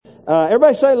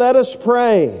Everybody say, let us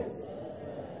pray.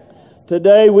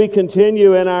 Today we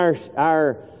continue in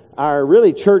our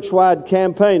really church-wide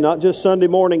campaign, not just Sunday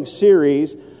morning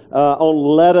series, on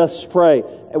Let Us Pray.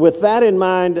 With that in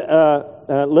mind,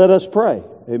 let us pray.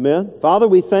 Amen. Father,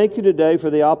 we thank you today for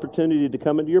the opportunity to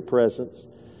come into your presence.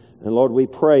 And Lord, we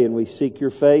pray and we seek your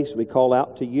face. We call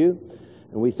out to you.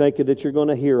 And we thank you that you're going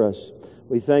to hear us.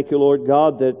 We thank you, Lord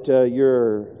God, that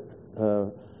you're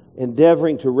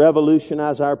endeavoring to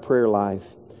revolutionize our prayer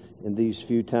life in these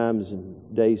few times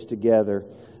and days together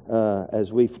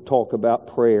as we talk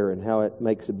about prayer and how it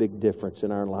makes a big difference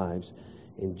in our lives.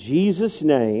 In Jesus'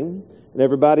 name, and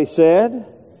everybody said,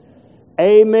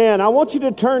 amen. I want you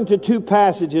to turn to two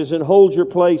passages and hold your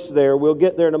place there. We'll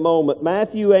get there in a moment.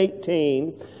 Matthew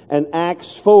 18 and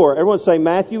Acts 4. Everyone say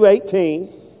Matthew 18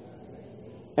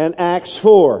 and Acts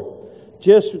 4.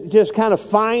 Just kind of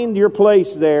find your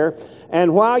place there.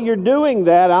 And while you're doing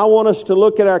that, I want us to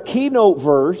look at our keynote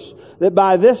verse that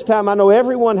by this time I know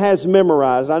everyone has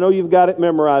memorized. I know you've got it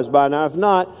memorized by now. If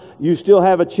not, you still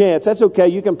have a chance. That's okay.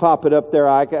 You can pop it up there,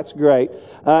 Ike. That's great.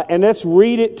 And let's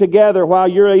read it together while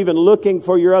you're even looking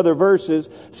for your other verses.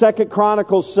 2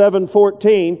 Chronicles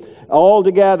 7:14, all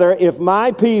together. If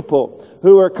my people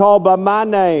who are called by my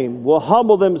name will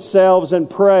humble themselves and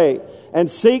pray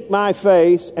and seek my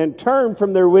face and turn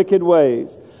from their wicked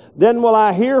ways, then will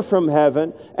I hear from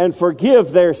heaven and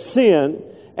forgive their sin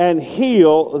and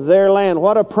heal their land.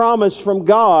 What a promise from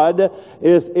God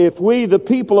if we, the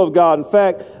people of God. In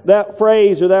fact, that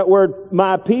phrase or that word,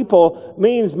 my people,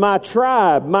 means my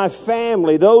tribe, my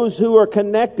family, those who are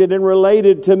connected and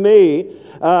related to me.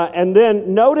 And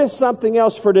then notice something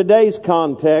else for today's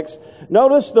context.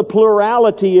 Notice the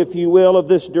plurality, if you will, of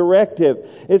this directive.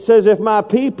 It says, if my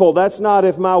people, that's not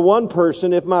if my one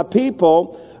person, if my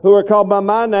people who are called by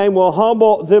my name will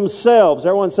humble themselves.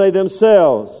 Everyone say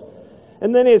themselves.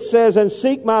 And then it says, and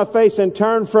seek my face and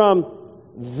turn from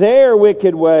their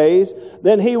wicked ways,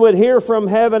 then he would hear from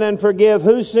heaven and forgive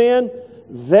whose sin?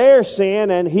 Their sin,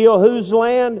 and heal whose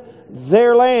land?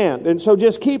 Their land. And so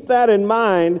just keep that in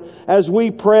mind as we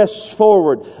press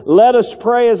forward. Let Us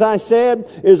Pray, as I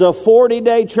said, is a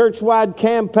 40-day church-wide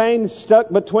campaign stuck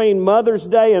between Mother's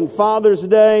Day and Father's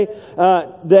Day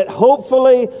that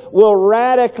hopefully will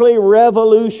radically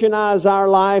revolutionize our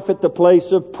life at the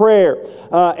place of prayer.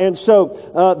 And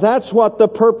so that's what the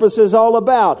purpose is all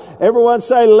about. Everyone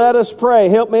say, let us pray.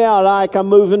 Help me out, Ike. I'm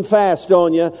moving fast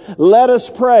on you. Let us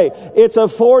pray. It's a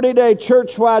 40-day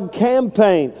church-wide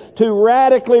campaign to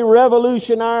radically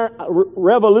revolutionize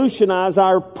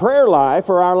our prayer life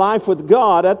or our life with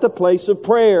God at the place of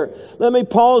prayer. Let me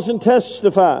pause and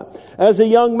testify. As a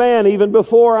young man, even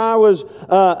before I was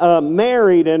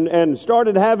married and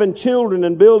started having children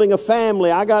and building a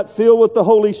family, I got filled with the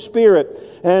Holy Spirit.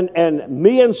 And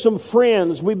me and some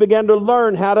friends, we began to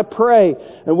learn how to pray.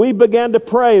 And we began to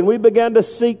pray and we began to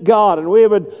seek God.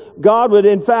 And God would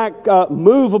in fact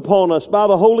move upon us by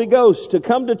the Holy Ghost to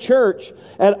come to church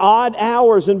at odd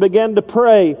hours and begin to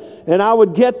pray. And I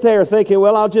would get there thinking,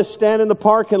 well, I'll just stand in the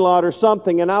parking lot or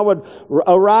something. And I would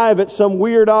arrive at some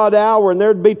weird odd hour and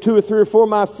there'd be 2 or 3 or 4 of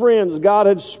my friends. God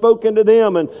had spoken to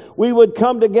them and we would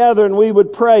come together and we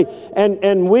would pray.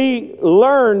 And we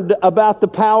learned about the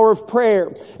power of prayer.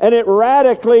 And it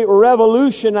radically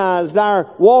revolutionized our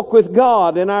walk with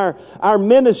God and our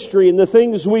ministry and the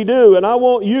things we do. And I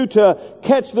want you to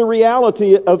catch the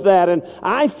reality of that. And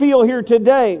I feel here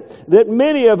today that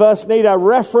many of us need a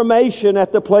reformation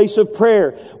at the place of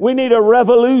prayer. We need a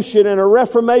revolution and a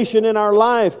reformation in our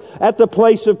life at the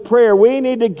place of prayer. We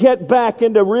need to get back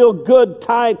into real good,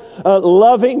 tight,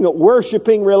 loving,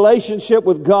 worshiping relationship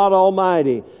with God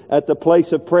Almighty at the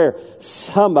place of prayer.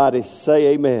 Somebody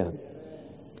say amen.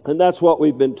 And that's what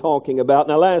we've been talking about.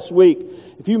 Now last week,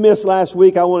 if you missed last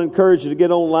week, I want to encourage you to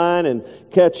get online and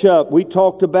catch up. We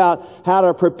talked about how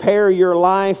to prepare your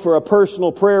life for a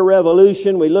personal prayer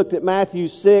revolution. We looked at Matthew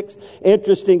 6.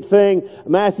 Interesting thing,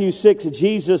 Matthew 6,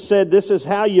 Jesus said, this is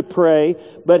how you pray.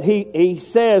 But he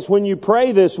says, when you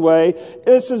pray this way,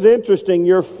 this is interesting,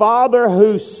 your Father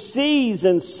who sees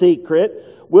in secret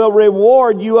will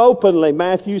reward you openly.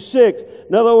 Matthew 6.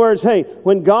 In other words, hey,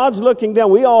 when God's looking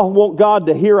down, we all want God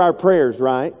to hear our prayers,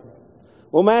 right?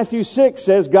 Well, Matthew 6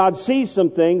 says God sees some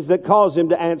things that cause Him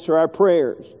to answer our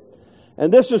prayers.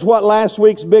 And this is what last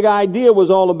week's big idea was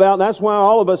all about. And that's why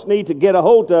all of us need to get a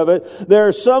hold of it. There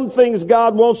are some things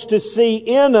God wants to see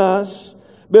in us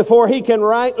before He can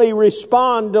rightly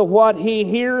respond to what He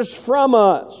hears from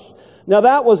us. Now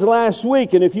that was last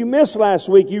week, and if you missed last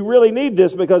week, you really need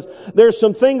this because there's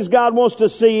some things God wants to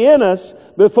see in us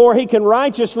before He can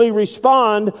righteously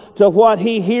respond to what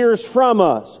He hears from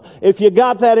us. If you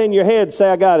got that in your head, say,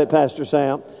 I got it, Pastor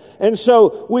Sam. And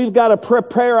so we've got to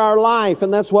prepare our life,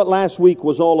 and that's what last week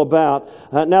was all about.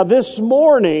 Now this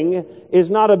morning is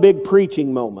not a big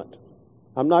preaching moment.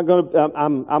 I'm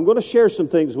going to share some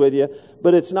things with you,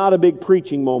 but it's not a big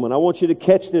preaching moment. I want you to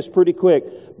catch this pretty quick.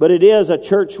 But it is a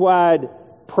church-wide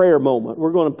prayer moment.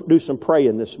 We're going to do some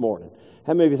praying this morning.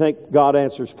 How many of you think God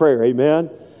answers prayer?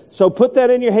 Amen? So put that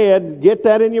in your head, get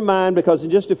that in your mind, because in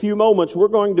just a few moments we're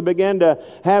going to begin to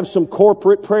have some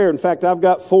corporate prayer. In fact, I've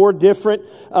got 4 different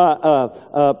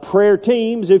prayer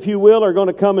teams, if you will, are going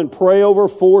to come and pray over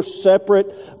 4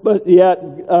 separate but yet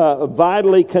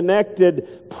vitally connected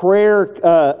prayer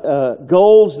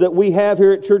goals that we have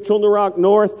here at Church on the Rock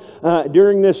North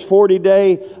during this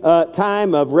 40-day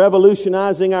time of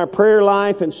revolutionizing our prayer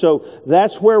life. And so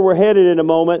that's where we're headed in a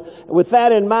moment. With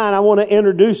that in mind, I want to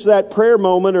introduce that prayer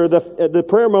moment, or the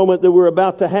prayer moment that we're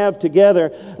about to have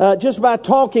together, just by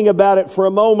talking about it for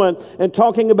a moment and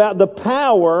talking about the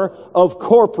power of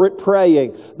corporate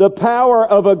praying, the power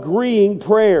of agreeing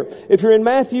prayer. If you're in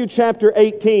Matthew chapter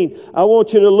 18, I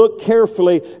want you to look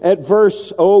carefully at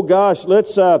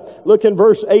let's look in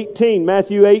verse 18,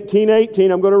 Matthew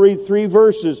 18:18. I'm going to read 3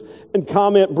 verses and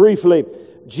comment briefly.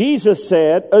 Jesus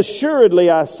said, "Assuredly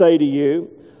I say to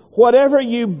you, whatever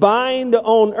you bind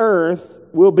on earth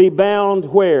will be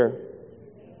bound where?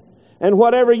 And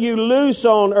whatever you loose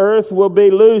on earth will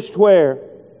be loosed where?"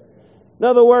 In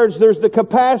other words, there's the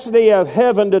capacity of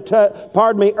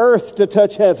earth to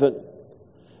touch heaven.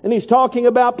 And He's talking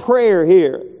about prayer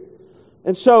here.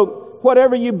 And so,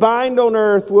 whatever you bind on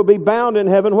earth will be bound in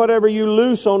heaven. Whatever you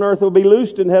loose on earth will be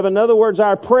loosed in heaven. In other words,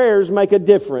 our prayers make a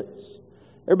difference.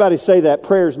 Everybody say that.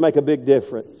 Prayers make a big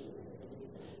difference.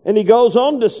 And He goes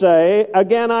on to say,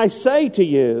 "Again I say to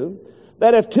you,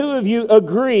 that if 2 of you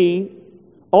agree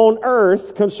on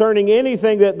earth concerning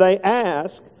anything that they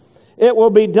ask, it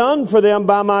will be done for them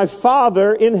by my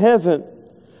Father in heaven.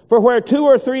 For where 2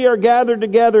 or 3 are gathered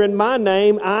together in my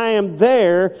name, I am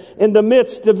there in the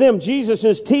midst of them." Jesus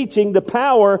is teaching the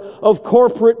power of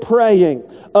corporate praying,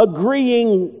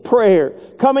 agreeing prayer,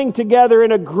 coming together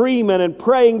in agreement and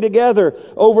praying together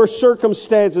over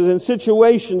circumstances and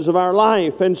situations of our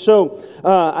life. And so,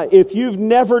 if you've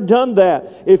never done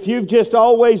that, if you've just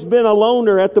always been a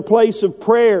loner at the place of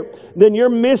prayer, then you're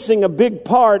missing a big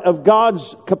part of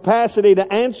God's capacity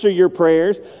to answer your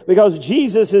prayers, because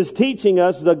Jesus is teaching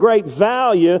us the great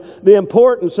value, the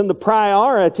importance, and the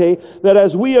priority that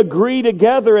as we agree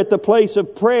together at the place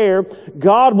of prayer,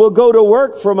 God will go to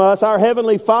work from us. Our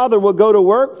Heavenly Father will go to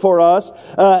work for us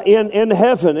in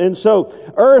heaven. And so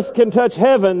earth can touch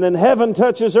heaven, then heaven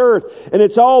touches earth. And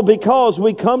it's all because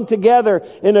we come together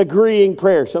in agreeing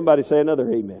prayer. Somebody say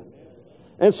another amen.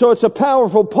 And so it's a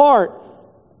powerful part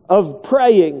of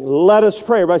praying. Let us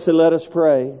pray. Everybody say, let us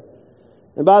pray.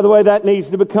 And by the way, that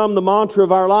needs to become the mantra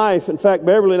of our life. In fact,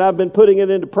 Beverly and I have been putting it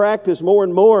into practice more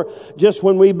and more just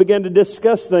when we begin to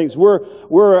discuss things.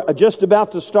 We're just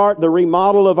about to start the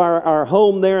remodel of our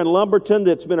home there in Lumberton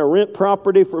that's been a rent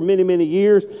property for many, many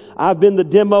years. I've been the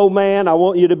demo man. I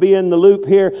want you to be in the loop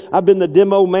here. I've been the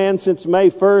demo man since May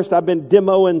 1st. I've been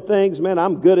demoing things. Man,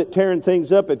 I'm good at tearing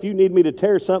things up. If you need me to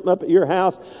tear something up at your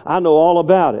house, I know all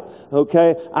about it.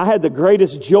 Okay? I had the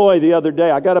greatest joy the other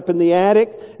day. I got up in the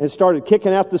attic and started kicking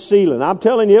out the ceiling. I'm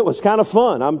telling you, it was kind of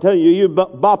fun. I'm telling you, you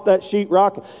bop that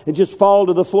sheetrock and just fall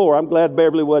to the floor. I'm glad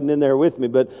Beverly wasn't in there with me,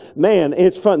 but man,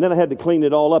 it's fun. Then I had to clean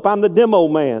it all up. I'm the demo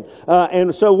man.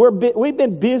 And so we've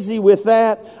been busy with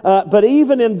that. But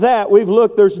even in that,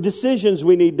 there's decisions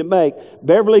we need to make.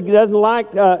 Beverly doesn't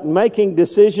like making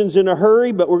decisions in a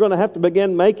hurry, but we're going to have to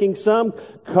begin making some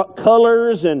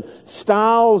colors and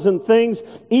styles and things.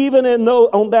 Even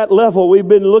on that level, we've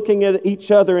been looking at each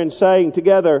other and saying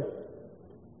together,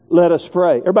 let us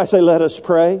pray. Everybody say, let us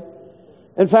pray.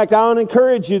 In fact, I want to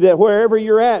encourage you that wherever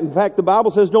you're at, in fact, the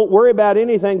Bible says don't worry about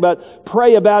anything, but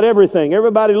pray about everything.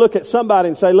 Everybody look at somebody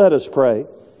and say, let us pray.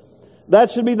 That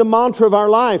should be the mantra of our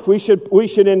life. We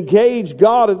should engage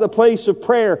God at the place of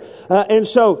prayer.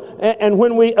 And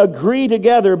when we agree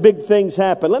together, big things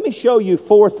happen. Let me show you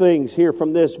 4 things here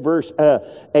from this verse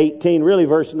 18, really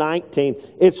verse 19.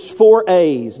 It's 4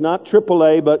 A's, not triple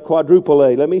A, but quadruple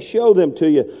A. Let me show them to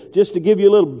you just to give you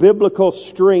a little biblical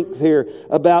strength here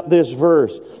about this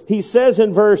verse. He says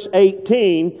in verse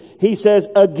 18, he says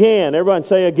again. Everyone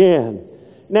say again.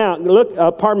 Now, look,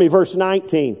 verse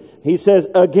 19. He says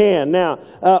again. Now,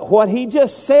 what he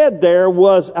just said there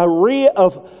was a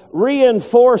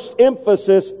reinforced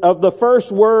emphasis of the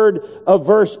first word of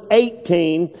verse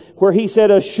 18, where he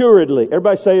said assuredly.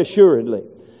 Everybody say assuredly.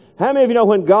 How many of you know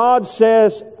when God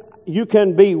says you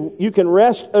can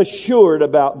rest assured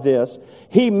about this,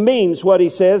 He means what He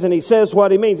says, and He says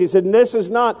what He means. He said, this is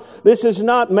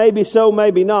not maybe so,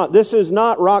 maybe not. This is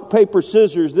not rock, paper,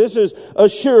 scissors. This is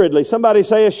assuredly. Somebody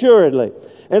say assuredly.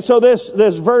 And so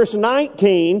this verse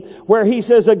 19, where he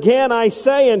says, again, I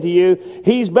say unto you,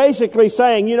 he's basically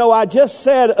saying, I just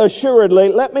said assuredly.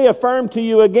 Let me affirm to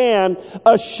you again,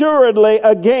 assuredly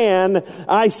again,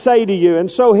 I say to you.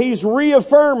 And so he's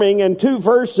reaffirming in 2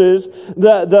 verses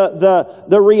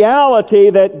the reality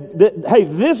that, hey,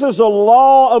 this is a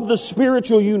law of the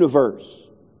spiritual universe.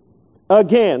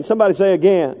 Again. Somebody say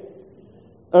again.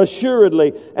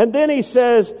 Assuredly. And then he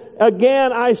says,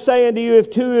 again, I say unto you,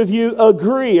 if 2 of you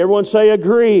agree. Everyone say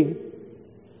agree.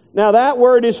 Now that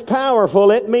word is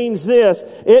powerful. It means this.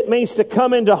 It means to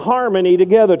come into harmony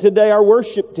together. Today our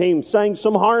worship team sang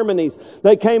some harmonies.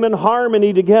 They came in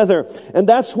harmony together. And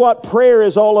that's what prayer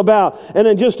is all about. And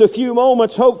in just a few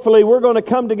moments, hopefully, we're going to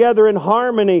come together in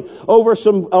harmony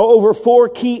over 4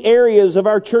 key areas of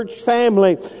our church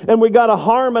family. And we got to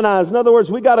harmonize. In other words,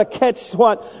 we got to catch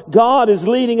what God is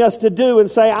leading us to do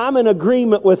and say, I'm in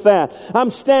agreement with that.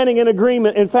 I'm standing in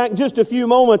agreement. In fact, in just a few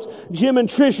moments, Jim and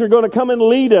Trish are going to come and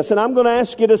lead us. And I'm going to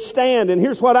ask you to stand. And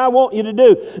here's what I want you to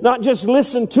do. Not just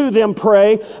listen to them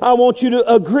pray. I want you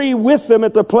to agree with them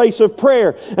at the place of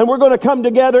prayer. And we're going to come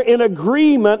together in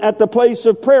agreement at the place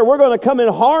of prayer. We're going to come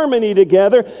in harmony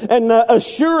together. And the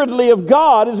assuredly of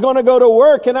God is going to go to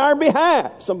work in our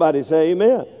behalf. Somebody say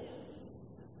amen.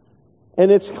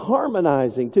 And it's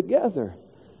harmonizing together.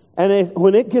 And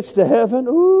when it gets to heaven,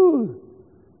 ooh.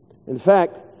 In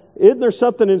fact, isn't there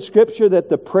something in Scripture that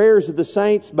the prayers of the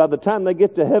saints, by the time they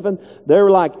get to heaven, they're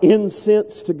like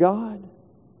incense to God?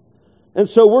 And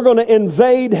so we're going to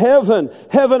invade heaven.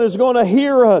 Heaven is going to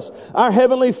hear us. Our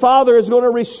Heavenly Father is going to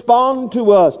respond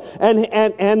to us.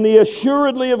 And the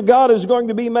assuredly of God is going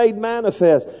to be made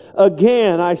manifest.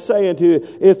 Again, I say unto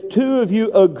you, if 2 of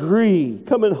you agree,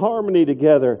 come in harmony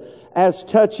together, as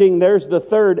touching, there's the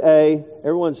third A.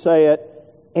 Everyone say it,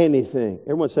 anything.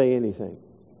 Everyone say anything.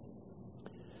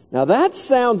 Now that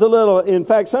sounds a little, in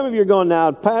fact, some of you are going, now,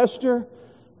 Pastor,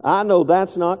 I know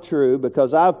that's not true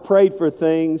because I've prayed for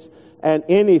things and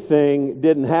anything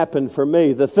didn't happen for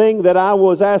me. The thing that I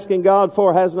was asking God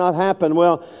for has not happened.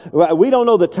 Well, we don't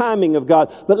know the timing of God.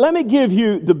 But let me give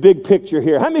you the big picture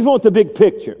here. How many of you want the big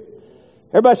picture?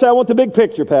 Everybody say, I want the big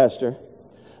picture, Pastor.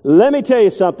 Let me tell you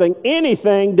something.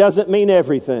 Anything doesn't mean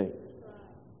everything.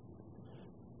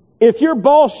 If your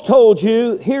boss told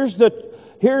you,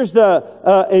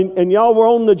 and y'all were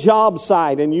on the job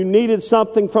site and you needed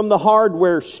something from the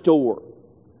hardware store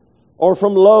or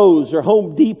from Lowe's or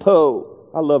Home Depot.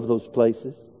 I love those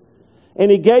places. And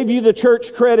he gave you the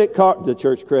church credit card,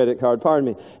 pardon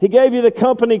me. He gave you the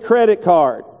company credit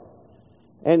card.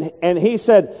 And he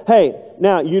said, hey,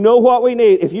 now you know what we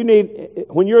need.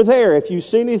 When you're there, if you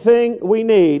see anything we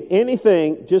need,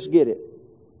 anything, just get it.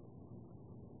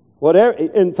 Whatever.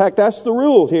 In fact, that's the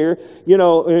rule here.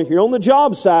 If you're on the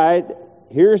job site,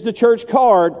 here's the church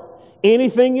card.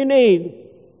 Anything you need,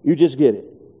 you just get it.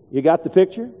 You got the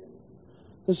picture?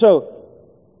 And so,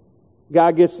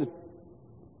 guy gets the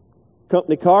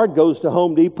company card, goes to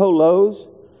Home Depot, Lowe's,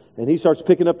 and he starts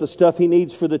picking up the stuff he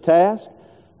needs for the task.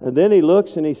 And then he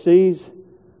looks and he sees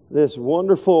this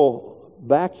wonderful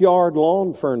backyard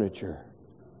lawn furniture.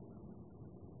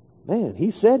 Man,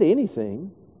 he said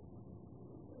anything.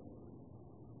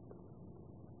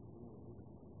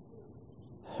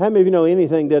 How many of you know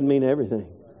anything doesn't mean everything?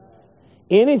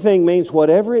 Anything means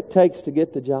whatever it takes to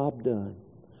get the job done.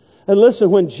 And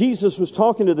listen, when Jesus was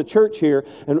talking to the church here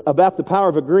and about the power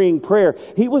of agreeing prayer,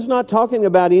 He was not talking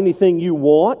about anything you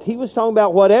want. He was talking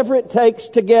about whatever it takes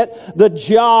to get the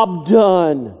job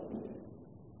done.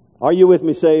 Are you with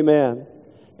me? Say amen.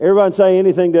 Everyone say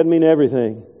anything doesn't mean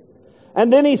everything.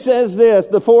 And then he says this,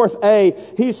 the fourth A,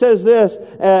 he says this,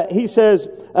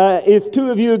 if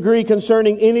 2 of you agree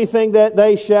concerning anything that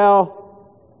they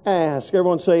shall ask.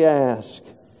 Everyone say ask.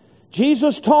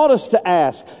 Jesus taught us to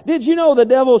ask. Did you know the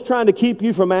devil's trying to keep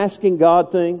you from asking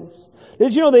God things?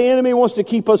 Did you know the enemy wants to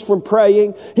keep us from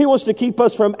praying? He wants to keep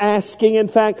us from asking. In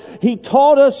fact, he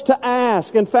taught us to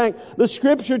ask. In fact, the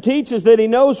Scripture teaches that he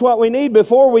knows what we need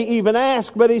before we even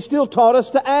ask, but he still taught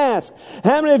us to ask.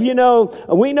 How many of you know,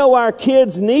 we know our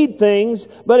kids need things,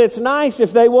 but it's nice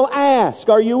if they will ask.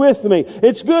 Are you with me?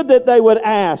 It's good that they would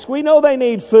ask. We know they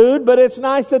need food, but it's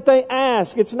nice that they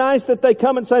ask. It's nice that they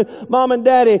come and say, Mom and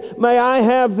Daddy, may I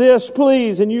have this,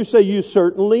 please? And you say, you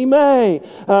certainly may.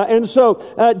 And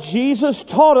so Jesus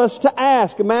taught us to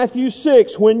ask. Matthew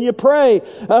 6, when you pray,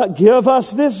 give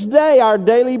us this day our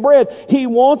daily bread. He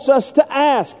wants us to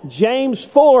ask. James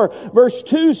 4 verse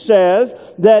 2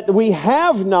 says that we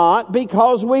have not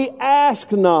because we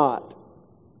ask not.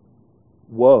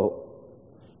 Whoa.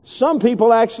 Some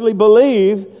people actually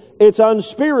believe it's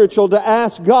unspiritual to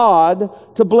ask God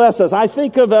to bless us. I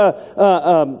think of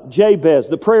Jabez,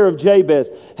 the prayer of Jabez.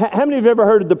 How many of you have ever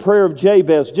heard of the prayer of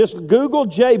Jabez? Just Google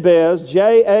Jabez,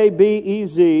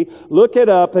 Jabez. Look it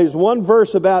up. There's one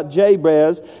verse about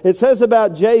Jabez. It says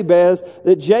about Jabez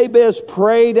that Jabez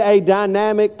prayed a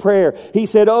dynamic prayer. He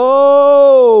said,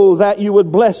 oh, that you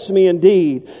would bless me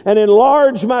indeed and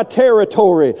enlarge my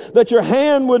territory, that your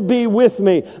hand would be with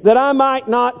me, that I might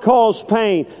not cause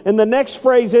pain. And the next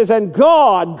phrase is, and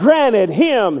God granted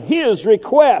him his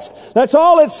request. That's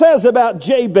all it says about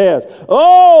Jabez.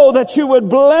 Oh, that you would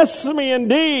bless me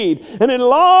indeed and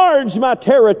enlarge my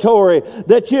territory,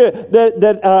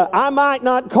 that I might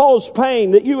not cause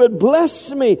pain, that you would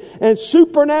bless me and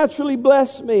supernaturally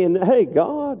bless me. And hey,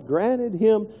 God granted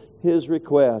him his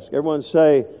request. Everyone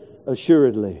say,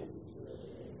 assuredly.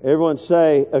 Everyone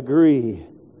say, agree.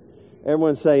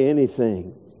 Everyone say,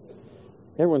 anything.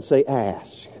 Everyone say,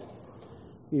 ask.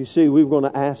 You see, we're going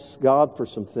to ask God for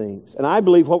some things. And I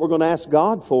believe what we're going to ask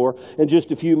God for in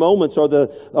just a few moments are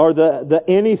the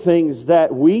anythings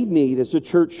that we need as a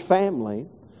church family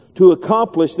to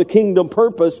accomplish the kingdom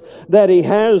purpose that He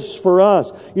has for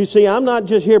us. You see, I'm not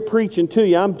just here preaching to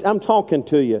you. I'm talking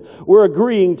to you. We're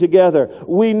agreeing together.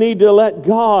 We need to let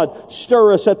God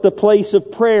stir us at the place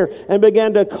of prayer and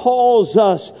begin to cause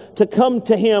us to come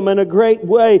to Him in a great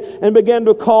way and begin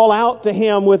to call out to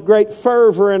Him with great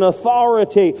fervor and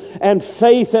authority and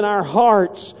faith in our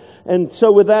hearts. And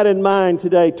so with that in mind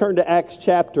today, turn to Acts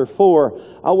chapter 4.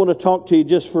 I want to talk to you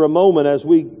just for a moment as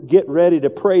we get ready to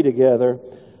pray together.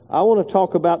 I want to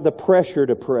talk about the pressure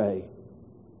to pray.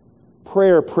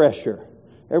 Prayer pressure.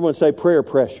 Everyone say prayer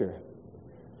pressure.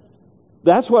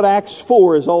 That's what Acts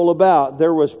 4 is all about.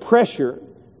 There was pressure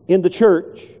in the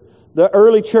church, the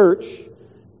early church,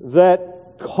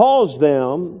 that caused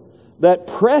them, that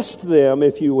pressed them,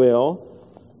 if you will,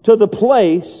 to the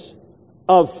place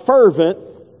of fervent,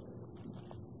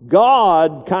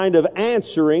 God kind of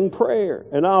answering prayer.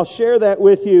 And I'll share that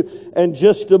with you in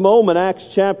just a moment. Acts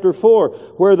chapter 4,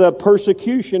 where the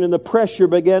persecution and the pressure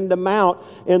began to mount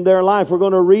in their life. We're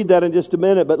going to read that in just a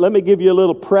minute, but let me give you a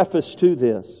little preface to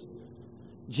this.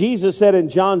 Jesus said in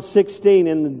John 16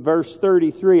 in verse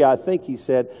 33, I think He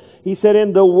said,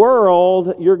 in the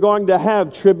world you're going to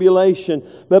have tribulation,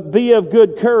 but be of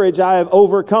good courage. I have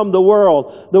overcome the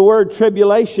world. The word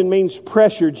tribulation means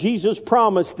pressure. Jesus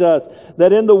promised us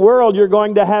that in the world you're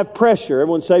going to have pressure.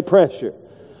 Everyone say pressure.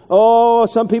 Oh,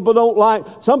 some people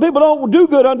don't do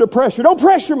good under pressure. Don't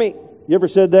pressure me. You ever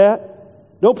said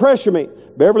that? Don't pressure me.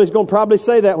 Beverly's going to probably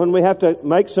say that when we have to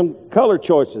make some color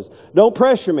choices. Don't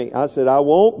pressure me. I said, I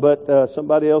won't, but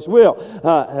somebody else will.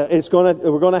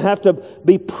 We're going to have to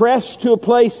be pressed to a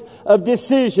place of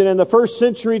decision. And the first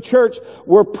century church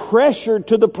were pressured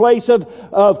to the place of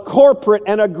corporate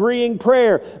and agreeing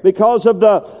prayer because of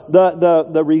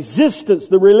the resistance,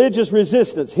 the religious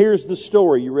resistance. Here's the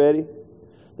story. You ready?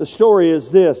 The story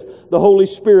is this. The Holy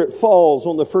Spirit falls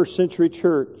on the first century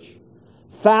church.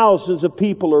 Thousands of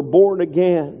people are born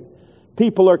again.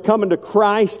 People are coming to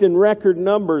Christ in record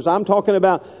numbers. I'm talking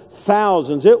about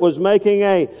thousands. It was making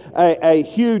a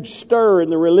huge stir in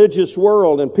the religious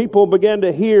world, and people began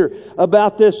to hear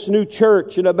about this new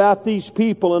church and about these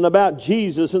people and about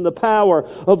Jesus and the power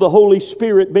of the Holy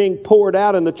Spirit being poured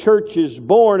out, and the church is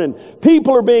born, and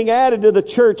people are being added to the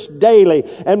church daily.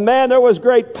 And man, there was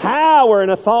great power and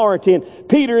authority. And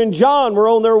Peter and John were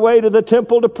on their way to the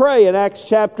temple to pray in Acts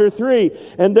chapter 3.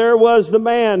 And there was the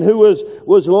man who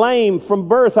was lame from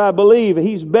birth, I believe.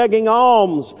 He's begging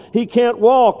alms. He can't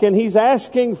walk, and he's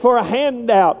asking for a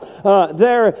handout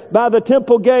there by the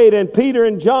temple gate. And Peter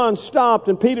and John stopped,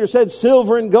 and Peter said,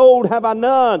 silver and gold have I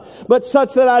none, but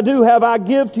such that I do have I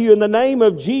give to you. In the name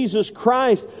of Jesus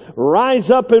Christ, rise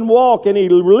up and walk. And he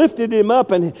lifted him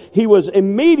up, and he was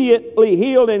immediately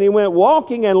healed, and he went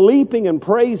walking and leaping and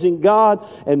praising God.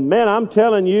 And man, I'm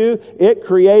telling you, it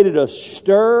created a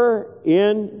stir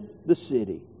in the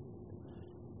city.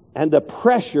 And the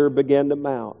pressure began to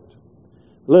mount.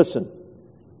 Listen,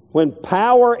 when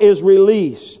power is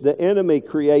released, the enemy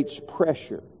creates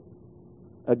pressure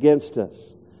against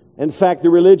us. In fact, the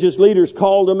religious leaders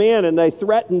called them in and they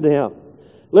threatened them.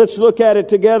 Let's look at it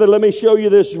together. Let me show you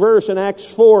this verse in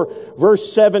Acts 4,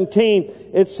 verse 17.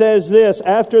 It says this,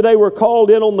 after they were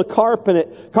called in on the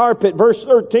carpet, verse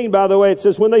 13, by the way, it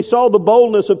says, when they saw the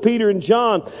boldness of Peter and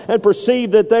John and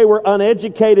perceived that they were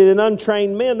uneducated and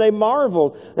untrained men, they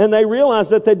marveled and they realized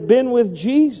that they'd been with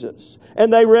Jesus.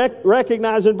 And they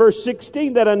recognize in verse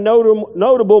 16 that a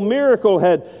notable miracle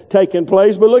had taken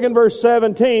place. But look in verse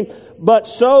 17. But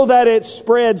so that it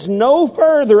spreads no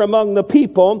further among the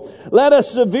people, let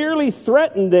us severely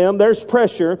threaten them, there's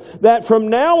pressure, that from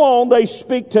now on they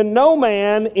speak to no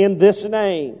man in this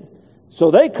name.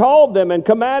 So they called them and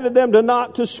commanded them to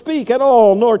not to speak at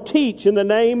all, nor teach in the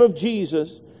name of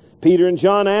Jesus. Peter and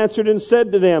John answered and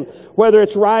said to them, whether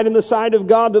it's right in the sight of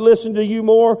God to listen to you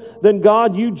more than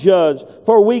God, you judge.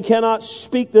 For we cannot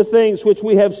speak the things which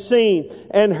we have seen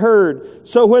and heard.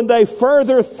 So when they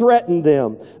further threatened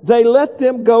them, they let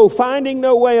them go, finding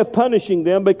no way of punishing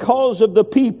them because of the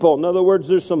people. In other words,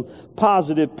 there's some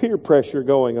positive peer pressure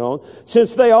going on.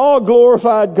 Since they all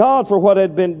glorified God for what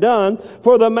had been done,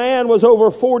 for the man was over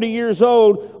 40 years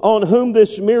old on whom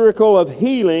this miracle of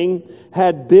healing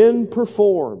had been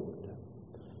performed.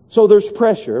 So there's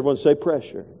pressure. Everyone say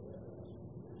pressure.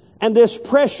 And this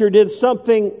pressure did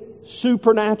something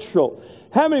supernatural.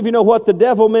 How many of you know what the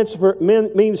devil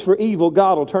means for evil,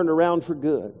 God will turn around for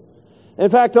good? In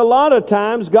fact, a lot of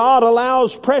times God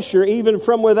allows pressure even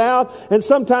from without, and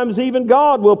sometimes even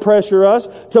God will pressure us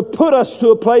to put us to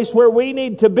a place where we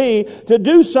need to be, to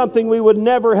do something we would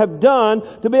never have done,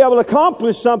 to be able to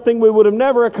accomplish something we would have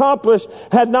never accomplished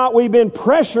had not we been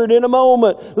pressured in a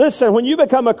moment. Listen, when you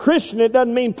become a Christian, it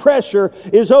doesn't mean pressure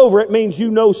is over. It means you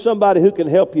know somebody who can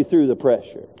help you through the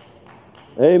pressure.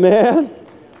 Amen.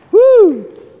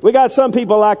 Woo! We got some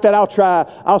people like that.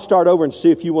 I'll start over and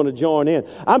see if you want to join in.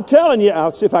 I'm telling you,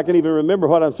 I'll see if I can even remember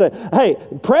what I'm saying. Hey,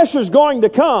 pressure's going to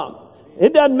come.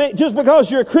 It doesn't mean, just because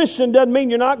you're a Christian doesn't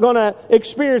mean you're not going to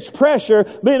experience pressure.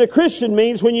 Being a Christian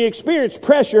means when you experience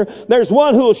pressure, there's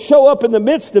one who will show up in the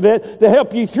midst of it to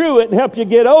help you through it and help you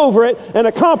get over it and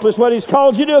accomplish what He's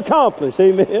called you to accomplish.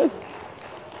 Amen.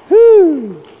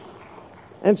 Whew.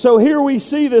 And so here we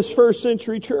see this first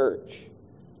century church.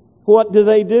 What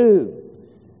do?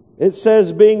 It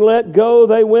says, being let go,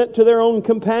 they went to their own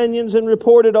companions and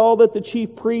reported all that the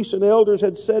chief priests and elders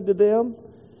had said to them.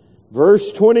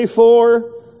 Verse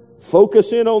 24,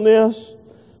 focus in on this.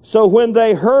 So when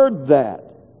they heard that,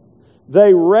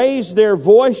 they raised their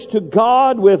voice to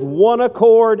God with one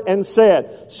accord and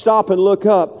said, stop and look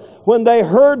up. When they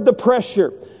heard the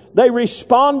pressure, they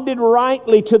responded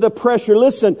rightly to the pressure.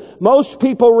 Listen, most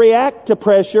people react to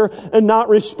pressure and not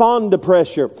respond to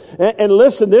pressure. And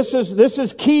listen, this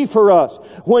is key for us.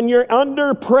 When you're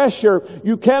under pressure,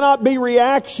 you cannot be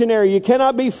reactionary. You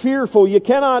cannot be fearful. You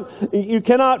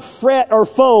cannot fret or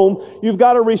foam. You've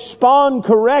got to respond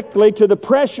correctly to the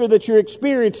pressure that you're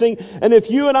experiencing. And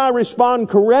if you and I respond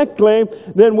correctly,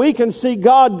 then we can see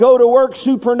God go to work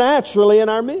supernaturally in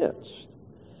our midst.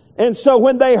 And so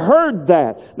when they heard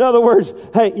that, in other words,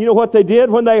 hey, you know what they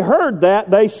did? When they heard that,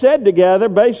 they said together,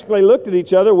 basically looked at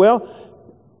each other, well,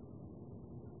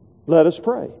 let us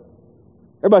pray.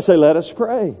 Everybody say, let us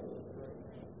pray.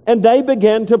 And they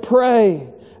began to pray.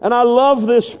 And I love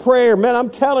this prayer. Man, I'm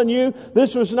telling you,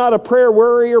 this was not a prayer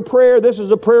warrior prayer. This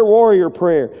is a prayer warrior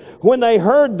prayer. When they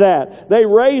heard that, they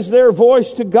raised their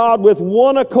voice to God with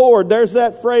one accord. There's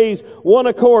that phrase, one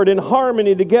accord, in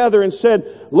harmony together, and said,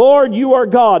 Lord, you are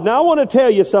God. Now I want to tell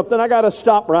you something. I got to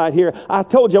stop right here. I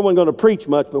told you I wasn't going to preach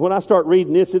much, but when I start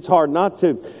reading this, it's hard not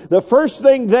to. The first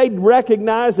thing they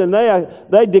recognized and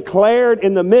they declared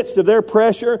in the midst of their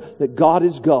pressure that God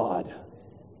is God.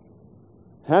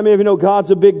 How many of you know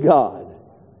God's a big God?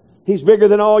 He's bigger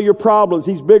than all your problems.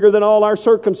 He's bigger than all our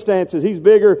circumstances. He's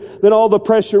bigger than all the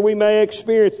pressure we may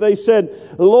experience. They said,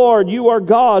 Lord, you are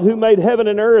God who made heaven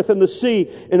and earth and the sea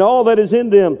and all that is in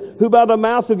them, who by the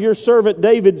mouth of your servant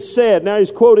David said. Now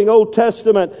he's quoting Old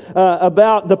Testament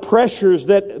about the pressures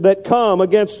that come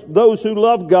against those who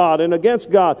love God and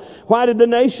against God. Why did the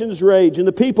nations rage and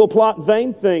the people plot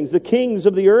vain things? The kings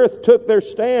of the earth took their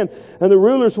stand and the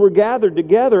rulers were gathered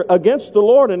together against the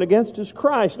Lord and against His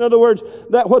Christ. In other words,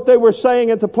 that what they were saying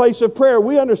at the place of prayer,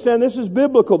 we understand this is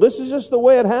biblical. This is just the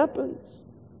way it happens.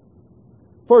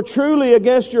 For truly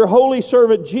against your holy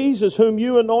servant Jesus, whom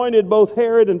you anointed, both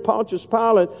Herod and Pontius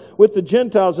Pilate with the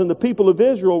Gentiles and the people of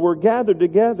Israel were gathered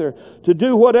together to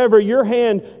do whatever your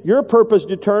hand, your purpose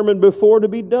determined before to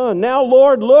be done. Now,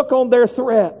 Lord, look on their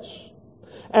threats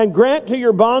and grant to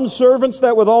your bondservants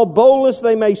that with all boldness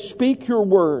they may speak your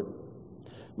word,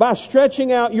 by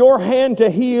stretching out your hand to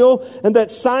heal, and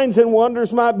that signs and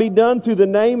wonders might be done through the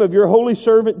name of your holy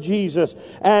servant Jesus.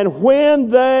 And when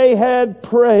they had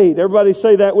prayed, everybody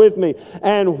say that with me.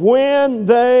 And when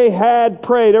they had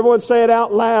prayed, everyone say it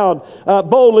out loud,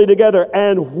 boldly together.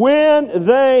 And when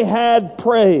they had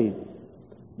prayed,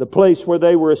 the place where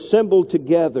they were assembled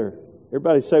together,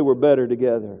 everybody say we're better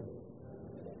together.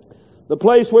 The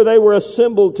place where they were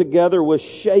assembled together was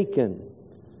shaken.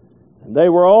 And they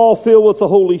were all filled with the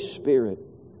Holy Spirit.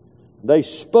 They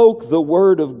spoke the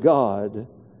word of God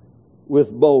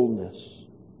with boldness.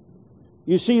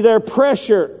 You see, their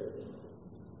pressure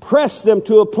pressed them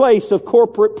to a place of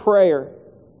corporate prayer.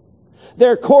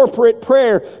 Their corporate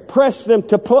prayer pressed them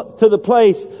to the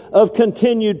place of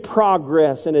continued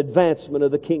progress and advancement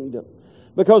of the kingdom.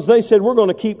 Because they said, we're going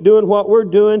to keep doing what we're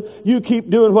doing. You keep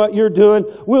doing what you're doing.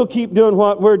 We'll keep doing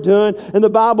what we're doing. And the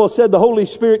Bible said the Holy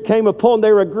Spirit came upon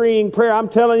their agreeing prayer. I'm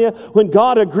telling you, when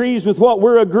God agrees with what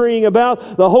we're agreeing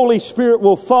about, the Holy Spirit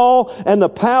will fall and the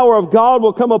power of God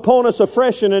will come upon us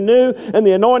afresh and anew. And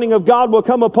the anointing of God will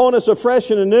come upon us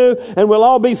afresh and anew. And we'll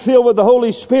all be filled with the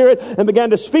Holy Spirit and begin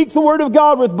to speak the word of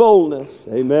God with boldness.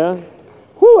 Amen.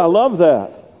 Whew, I love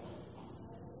that.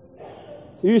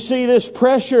 You see, this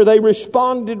pressure, they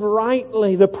responded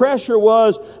rightly. The pressure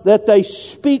was that they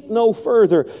speak no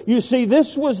further. You see,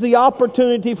 this was the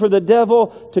opportunity for the devil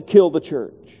to kill the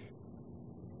church.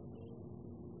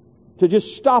 To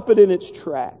just stop it in its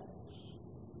tracks.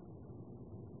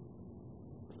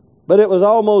 But it was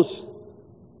almost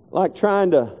like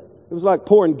it was like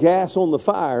pouring gas on the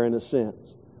fire in a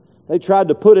sense. They tried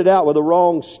to put it out with the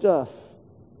wrong stuff.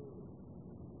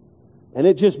 And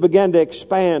it just began to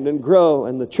expand and grow,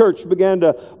 and the church began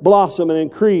to blossom and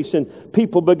increase, and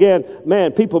people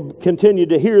continued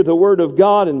to hear the word of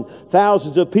God, and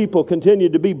thousands of people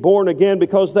continued to be born again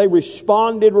because they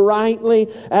responded rightly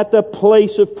at the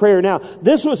place of prayer. Now,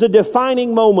 this was a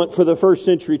defining moment for the first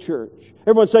century church.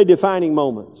 Everyone say defining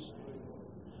moments.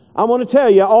 I want to tell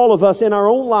you, all of us in our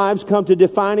own lives come to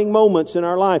defining moments in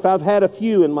our life. I've had a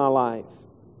few in my life.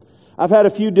 I've had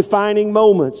a few defining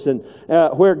moments and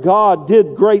where God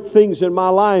did great things in my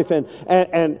life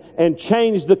and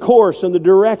changed the course and the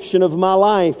direction of my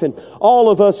life. And all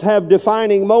of us have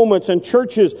defining moments, and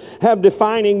churches have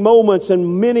defining moments,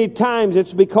 and many times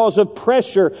it's because of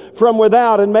pressure from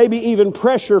without and maybe even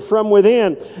pressure from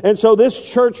within. And so this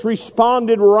church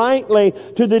responded rightly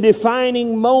to the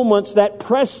defining moments that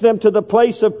pressed them to the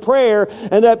place of prayer,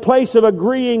 and that place of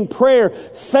agreeing prayer,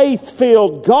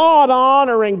 faith-filled,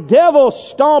 God-honoring,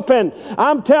 devil-stomping,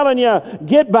 I'm telling you,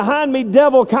 get behind me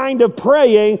devil kind of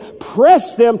praying,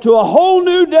 press them to a whole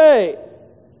new day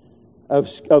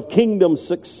of kingdom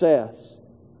success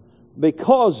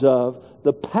because of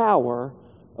the power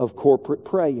of corporate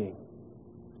praying.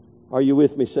 Are you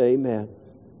with me? Say amen.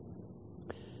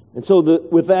 And so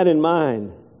with that in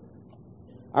mind,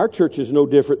 our church is no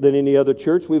different than any other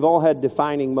church. We've all had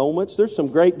defining moments. There's some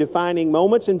great defining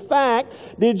moments. In fact,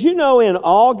 did you know in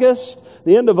August,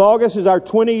 the end of August is our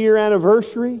 20-year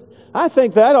anniversary? I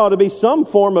think that ought to be some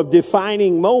form of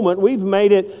defining moment. We've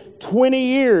made it 20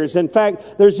 years. In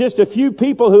fact, there's just a few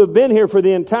people who have been here for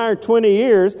the entire 20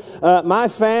 years. My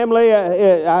family,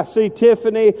 I see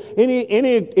Tiffany.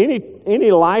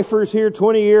 Any lifers here,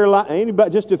 20-year, anybody,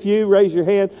 just a few, raise your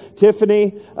hand.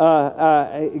 Tiffany,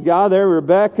 God there,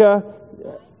 Rebecca,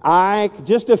 Ike,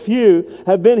 just a few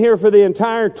have been here for the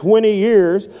entire 20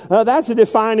 years. That's a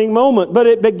defining moment. But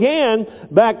it began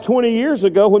back 20 years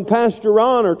ago when Pastor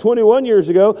Ron, or 21 years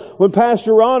ago, when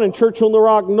Pastor Ron and Church on the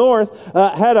Rock North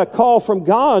had a call from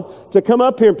God to come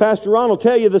up here. And Pastor Ron will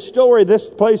tell you the story. This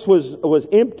place was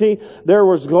empty. There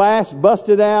was glass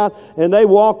busted out, and they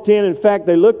walked in. In fact,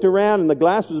 they looked around, and the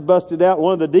glass was busted out.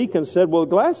 One of the deacons said, well,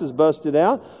 the glass is busted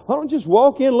out. Why don't you just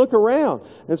walk in, look around?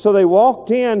 And so they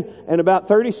walked in, and about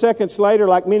 30 seconds later,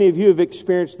 like many of you have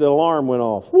experienced, the alarm went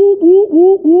off. Whoop, whoop,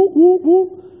 whoop, whoop, whoop,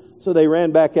 whoop. So they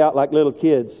ran back out like little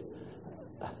kids.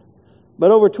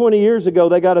 But over 20 years ago,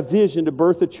 they got a vision to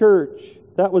birth a church.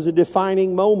 That was a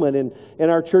defining moment in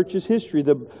our church's history.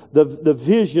 The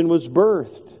vision was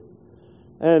birthed.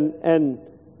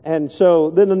 And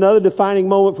so then another defining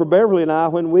moment for Beverly and I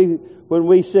when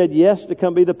we said yes to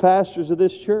come be the pastors of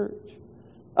this church.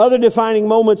 Other defining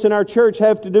moments in our church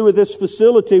have to do with this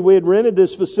facility. We had rented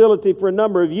this facility for a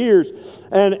number of years,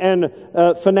 and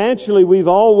financially we've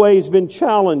always been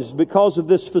challenged because of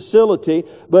this facility,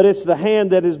 but it's the hand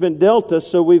that has been dealt us,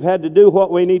 so we've had to do what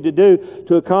we need to do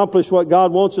to accomplish what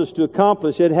God wants us to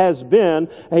accomplish. It has been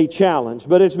a challenge,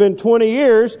 but it's been 20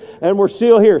 years and we're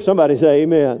still here. Somebody say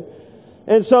amen.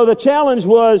 And so the challenge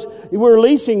was, we're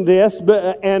leasing this,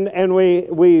 and we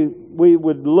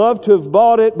would love to have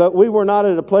bought it, but we were not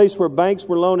at a place where banks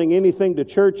were loaning anything to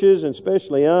churches, and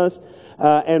especially us.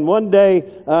 And one day,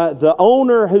 the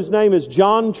owner, whose name is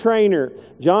John Trainer,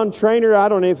 I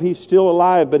don't know if he's still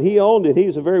alive, but he owned it.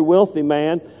 He's a very wealthy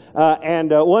man.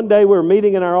 And one day we were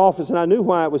meeting in our office, and I knew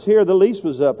why it was here. The lease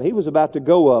was up. He was about to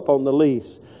go up on the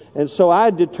lease. And so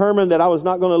I determined that I was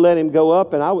not going to let him go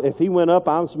up, and if he went up,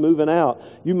 I was moving out.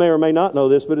 You may or may not know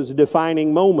this, but it was a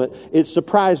defining moment. It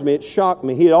surprised me. It shocked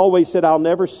me. He had always said, I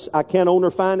can't own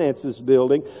or finance this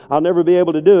building. I'll never be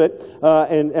able to do it,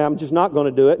 and I'm just not going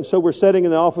to do it. And so we're sitting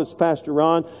in the office, Pastor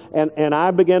Ron, and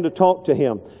I began to talk to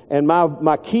him. And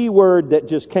my key word that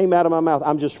just came out of my mouth,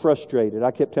 I'm just frustrated.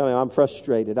 I kept telling him, I'm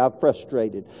frustrated. I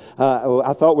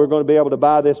thought we were going to be able to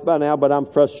buy this by now, but I'm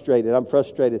frustrated.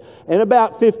 In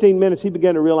about 15 minutes, he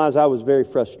began to realize I was very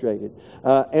frustrated.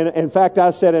 And in fact,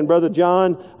 I said, and Brother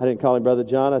John, I didn't call him Brother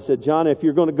John. I said, John, if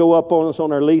you're going to go up on us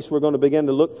on our lease, we're going to begin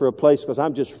to look for a place because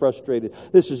I'm just frustrated.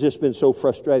 This has just been so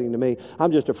frustrating to me.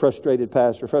 I'm just a frustrated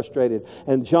pastor, frustrated.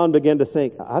 And John began to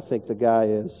think, I think the guy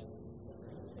is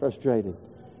frustrated.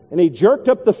 And he jerked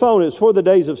up the phone. It was for the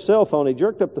days of cell phone. He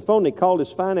jerked up the phone and he called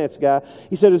his finance guy.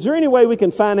 He said, is there any way we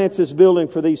can finance this building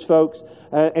for these folks?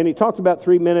 And he talked about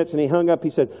 3 minutes and he hung up. He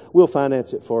said, we'll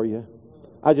finance it for you.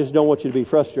 I just don't want you to be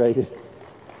frustrated.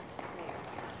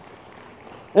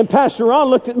 And Pastor Ron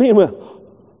looked at me and went,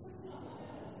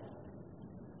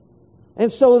 and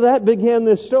so that began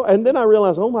this story. And then I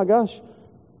realized, oh my gosh,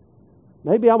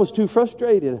 maybe I was too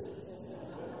frustrated.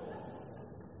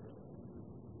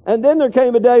 And then there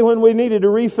came a day when we needed to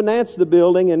refinance the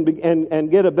building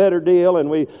and get a better deal, and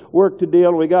we worked a deal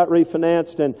and we got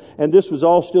refinanced, and this was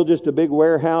all still just a big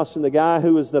warehouse, and the guy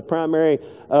who was the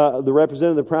representative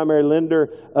of the primary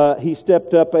lender, he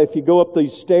stepped up. If you go up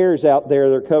these stairs out there,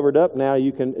 they're covered up now.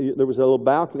 There was a little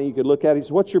balcony you could look at. He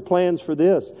said, what's your plans for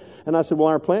this? And I said, well,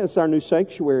 our plan is our new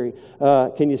sanctuary.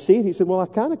 Can you see it? He said, well, I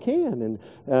kind of can.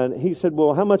 And he said,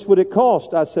 well, how much would it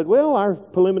cost? I said, well, our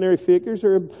preliminary figures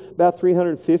are about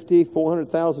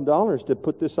 $450,000 to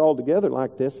put this all together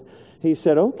like this. He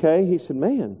said, okay. He said,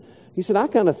 man. He said, I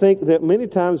kind of think that many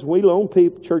times we loan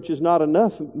churches not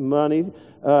enough money,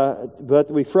 but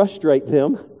we frustrate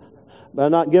them by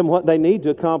not giving what they need to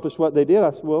accomplish what they did.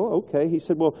 I said, well, okay. He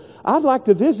said, well, I'd like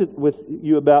to visit with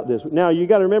you about this. Now, you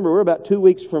got to remember, we're about 2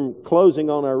 weeks from closing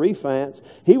on our refinance.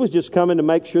 He was just coming to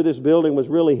make sure this building was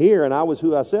really here, and I was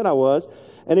who I said I was.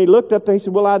 And he looked up and he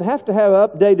said, well, I'd have to have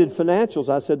updated financials.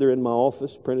 I said, they're in my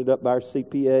office, printed up by our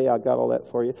CPA. I got all that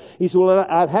for you. He said, well,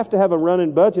 I'd have to have a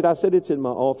running budget. I said, it's in my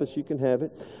office. You can have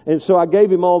it. And so I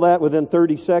gave him all that within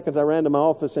 30 seconds. I ran to my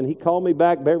office and he called me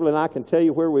back. Beverly and I can tell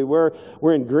you where we were.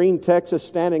 We're in Green, Texas,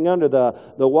 standing under the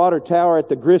water tower at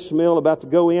the grist mill, about to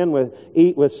go in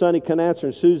eat with Sonny Knatzer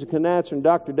and Susan Knatzer and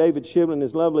Dr. David Shibble and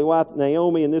his lovely wife,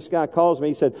 Naomi. And this guy calls me.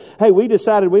 He said, hey, we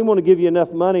decided we want to give you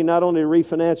enough money not only to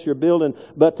refinance your building,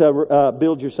 but to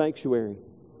build your sanctuary.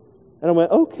 And I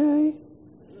went, okay.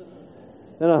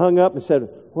 Then I hung up and said,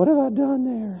 what have I done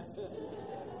there?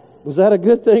 Was that a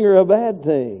good thing or a bad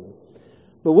thing?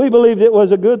 But we believed it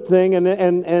was a good thing,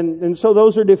 and so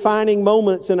those are defining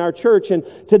moments in our church. And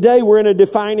today we're in a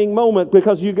defining moment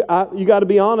because I got to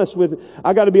be honest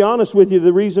with you.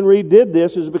 The reason we did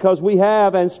this is because we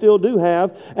have and still do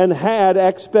have and had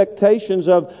expectations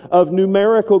of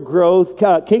numerical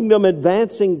growth, kingdom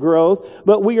advancing growth,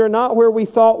 but we are not where we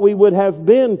thought we would have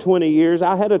been 20 years.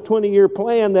 I had a 20-year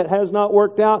plan that has not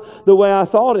worked out the way I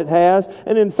thought it has,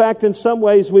 and in fact, in some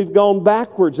ways, we've gone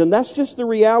backwards, and that's just the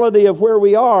reality of where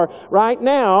we are. Right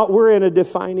now, we're in a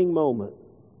defining moment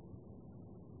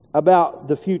about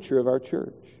the future of our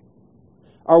church.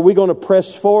 Are we going to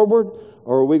press forward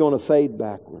or are we going to fade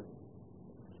backward?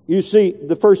 You see,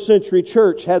 the first century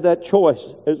church had that choice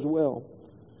as well.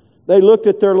 They looked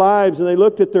at their lives and they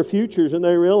looked at their futures and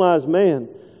they realized, man,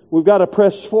 we've got to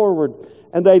press forward.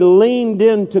 And they leaned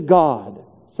into God.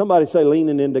 Somebody say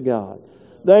leaning into God.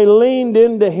 They leaned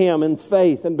into Him in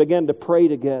faith and began to pray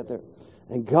together.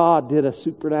 And God did a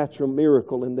supernatural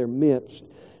miracle in their midst.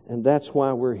 And that's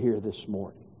why we're here this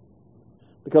morning.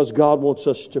 Because God wants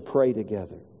us to pray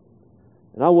together.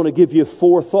 And I want to give you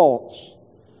 4 thoughts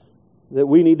that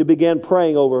we need to begin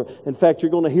praying over. In fact,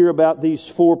 you're going to hear about these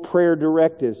 4 prayer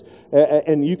directives.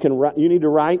 And you need to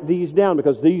write these down,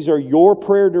 because these are your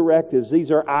prayer directives.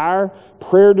 These are our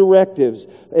prayer directives,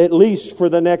 at least for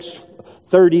the next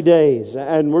 30 days.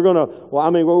 And we're going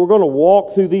to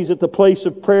walk through these at the place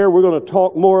of prayer. We're going to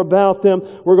talk more about them.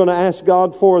 We're going to ask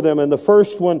God for them. And the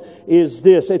first one is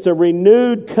this. It's a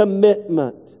renewed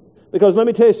commitment. Because let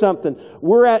me tell you something.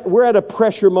 We're at a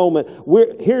pressure moment.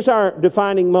 Here's our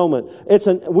defining moment.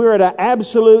 We're at an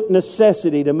absolute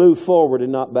necessity to move forward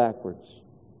and not backwards.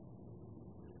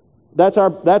 That's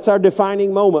our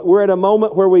defining moment. We're at a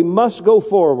moment where we must go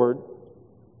forward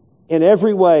in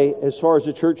every way as far as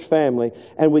the church family,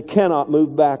 and we cannot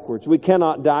move backwards. We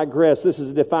cannot digress. This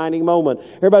is a defining moment.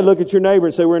 Everybody look at your neighbor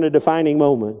and say, we're in a defining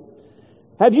moment.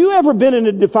 Have you ever been in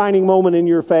a defining moment in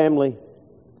your family?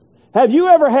 Have you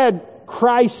ever had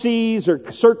crises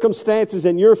or circumstances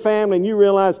in your family and you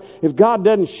realize if God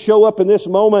doesn't show up in this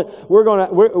moment,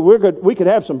 we could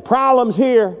have some problems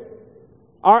here?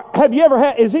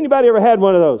 Has anybody ever had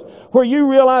one of those where you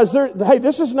realize, hey,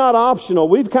 this is not optional.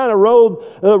 We've kind of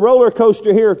rode the roller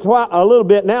coaster here a little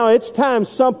bit. Now it's time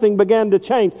something began to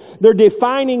change. They're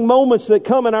defining moments that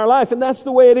come in our life, and that's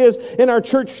the way it is in our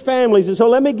church families. And so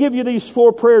let me give you these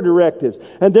 4 prayer directives,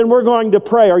 and then we're going to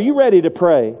pray. Are you ready to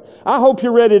pray? I hope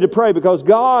you're ready to pray, because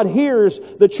God hears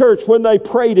the church when they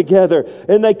pray together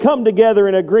and they come together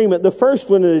in agreement. The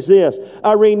first one is this: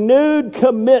 a renewed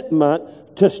commitment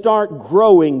to start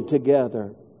growing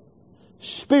together.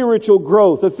 Spiritual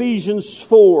growth. Ephesians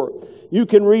 4. You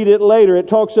can read it later. It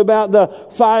talks about the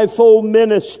 5-fold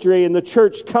ministry and the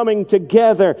church coming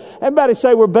together. Everybody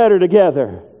say, we're better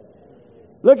together.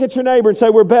 Look at your neighbor and say,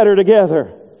 we're better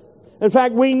together. In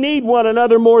fact, we need one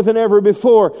another more than ever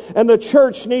before. And the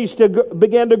church needs to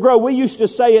begin to grow. We used to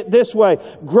say it this way: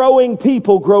 growing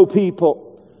people grow people.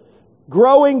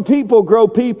 Growing people grow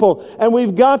people. And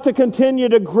we've got to continue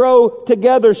to grow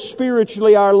together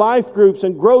spiritually. Our life groups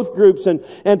and growth groups and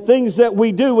things that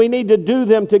we do, we need to do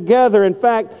them together. In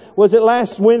fact, was it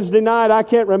last Wednesday night? I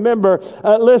can't remember.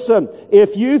 Listen,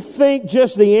 if you think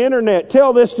just the internet,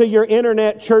 tell this to your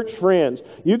internet church friends.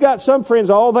 You got some friends,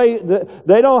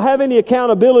 they don't have any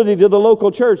accountability to the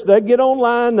local church. They get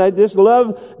online, they just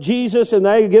love Jesus, and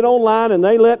they get online and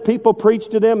they let people preach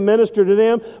to them, minister to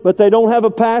them, but they don't have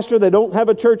a pastor, they don't have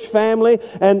a church family,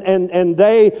 and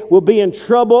they will be in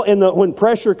trouble when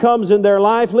pressure comes in their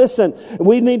life. Listen,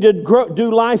 we need to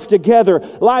do life together.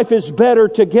 Life is better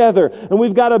together. And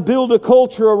we've got to build a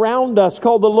culture around us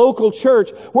called the local church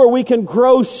where we can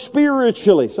grow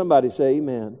spiritually. Somebody say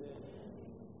amen.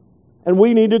 And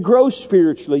we need to grow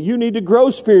spiritually. You need to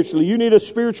grow spiritually. You need a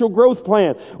spiritual growth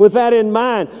plan. With that in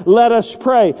mind, let us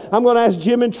pray. I'm going to ask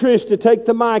Jim and Trish to take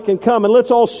the mic and come, and let's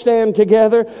all stand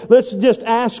together. Let's just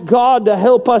ask God to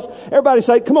help us. Everybody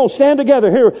say, come on, stand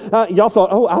together. Here, y'all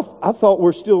thought, I thought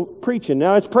we're still preaching.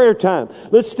 Now it's prayer time.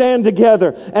 Let's stand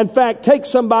together. In fact, take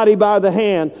somebody by the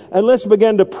hand and let's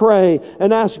begin to pray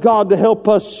and ask God to help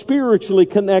us spiritually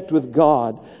connect with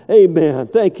God. Amen.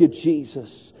 Thank you,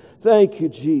 Jesus. Thank you,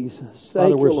 Jesus.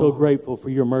 Father, we're so grateful for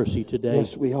your mercy today.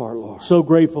 Yes, we are, Lord. So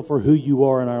grateful for who you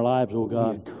are in our lives, oh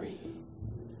God. We agree.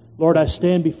 Lord, I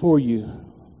stand before you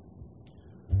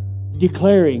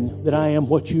declaring that I am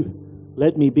what you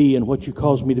let me be and what you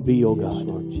caused me to be, oh God. Yes,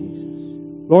 Lord Jesus.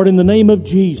 Lord, in the name of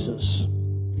Jesus,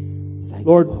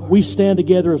 Lord, we stand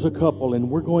together as a couple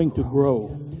and we're going to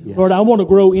grow. Yes. Lord, I want to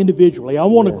grow individually. I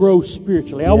want to grow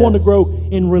spiritually. I want to grow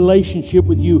in relationship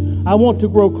with you. I want to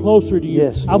grow closer to you.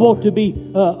 Yes, I want to be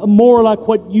more like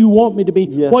what you want me to be,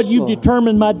 what you've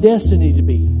determined my destiny to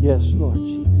be. Yes, Lord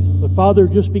Jesus. But Father,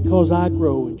 just because I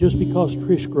grow and just because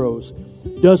Trish grows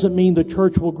doesn't mean the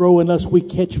church will grow unless we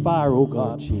catch fire, oh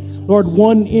God. Lord,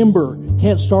 one ember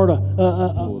can't start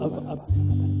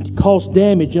cause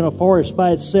damage in a forest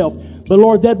by itself. But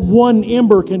Lord, that one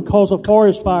ember can cause a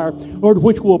forest fire, Lord,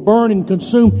 which will burn and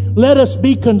consume. Let us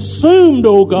be consumed,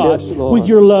 oh God, with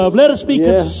your love. Let us be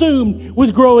consumed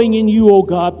with growing in you, oh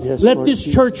God. Let Lord this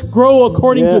church grow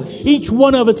according to each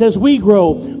one of us as we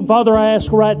grow. Father, I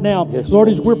ask right now, Lord,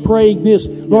 as we're praying this,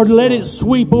 Lord, let it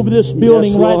sweep over this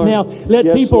building right now.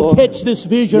 Let people catch this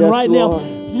vision right now.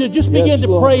 Just begin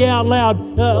to pray out loud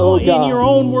in your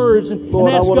own words and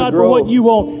ask God for what you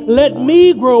want. Let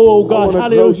me grow, oh God.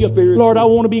 Hallelujah. Lord, I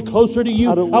want to be closer to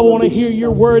you. I want to hear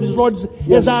your word.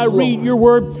 As I read your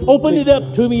word, open it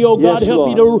up to me, oh God. Help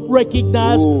me to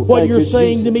recognize what you're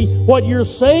saying to me, what you're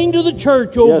saying to the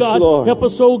church, oh God. Help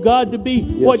us, oh God, to be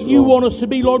what you want us to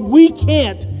be, Lord. We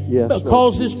can't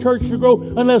cause this church to grow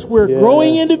unless we're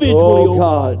growing individually, oh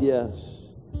God. Yes.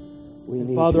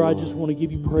 Father, I just want to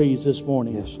give you praise this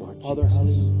morning. Yes, Lord Father, Jesus.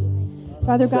 hallelujah.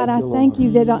 Father God, I thank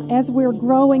you that as we're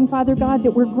growing, Father God,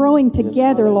 that we're growing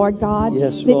together, Lord God.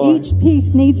 Yes, that Lord. each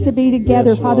piece needs to be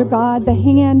together, Yes, Father Lord. God. The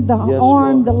hand, the Yes,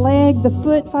 arm, Lord. the leg, the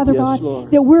foot, Father Yes, God.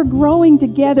 Lord. That we're growing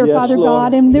together, Yes, Father Lord.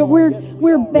 God, and that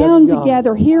we're bound God.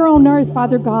 together here on earth,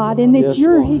 Father God, and that Yes,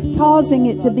 you're Lord. causing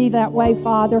it to be that way,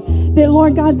 Father. That,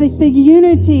 Lord God, the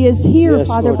unity is here, Yes,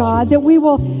 Father Lord God. Jesus. That we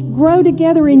will grow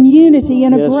together in unity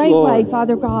in a Yes, great way, Lord.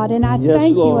 Father God. And I Yes,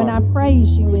 thank you Lord. and I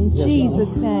praise you in Yes,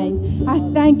 Jesus' name. I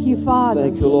thank you, Father.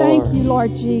 Thank you, Lord. Thank you,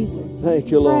 Lord Jesus.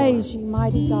 Thank you, Lord. Praise you,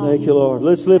 mighty God. Thank you, Lord.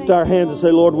 Let's lift our hands and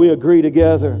say, Lord, we agree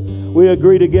together. We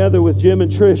agree together with Jim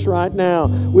and Trish right now.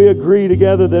 We agree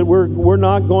together that we're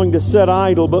not going to sit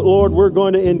idle, but Lord, we're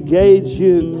going to engage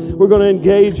you. We're going to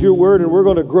engage your word, and we're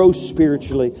going to grow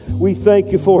spiritually. We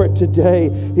thank you for it today.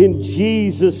 In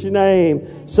Jesus'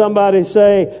 name, somebody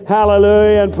say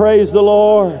hallelujah and praise the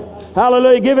Lord.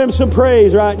 Hallelujah. Give him some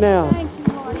praise right now. Thank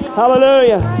you, Lord.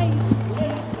 Hallelujah. Praise you,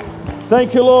 Jesus.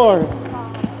 Thank you, Lord.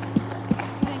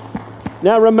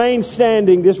 Now remain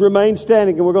standing. Just remain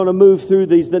standing, and we're going to move through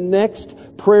these. The next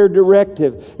prayer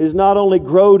directive is not only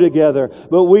grow together,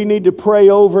 but we need to pray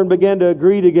over and begin to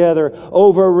agree together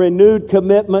over a renewed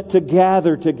commitment to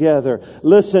gather together.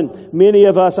 Listen, many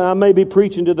of us, and I may be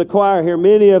preaching to the choir here,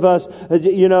 many of us,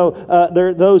 there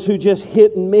are those who just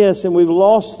hit and miss, and we've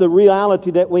lost the reality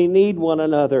that we need one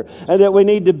another and that we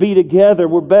need to be together.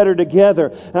 We're better together.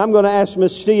 And I'm going to ask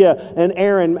Miss Stia and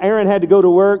Aaron. Aaron had to go to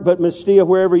work, but Miss Stia,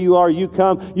 wherever you are, you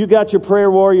come. You got your prayer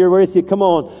warrior with you. Come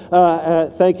on.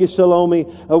 Thank you, Salome.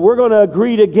 We're going to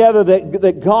agree together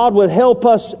that God would help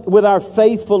us with our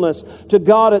faithfulness to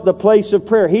God at the place of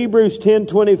prayer. Hebrews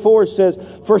 10:24 says,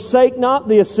 forsake not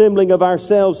the assembling of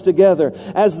ourselves together,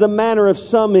 as the manner of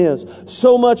some is,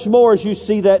 so much more as you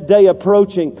see that day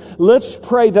approaching. Let's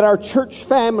pray that our church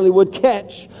family would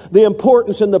catch the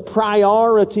importance and the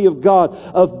priority of God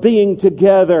of being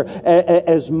together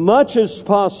as much as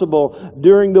possible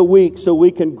during the week so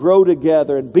we can grow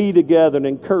together and be together and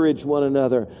encourage one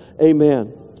another.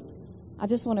 Amen. I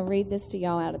just want to read this to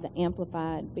y'all out of the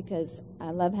Amplified because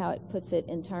I love how it puts it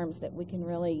in terms that we can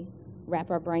really wrap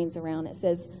our brains around. It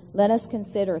says, let us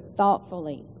consider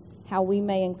thoughtfully how we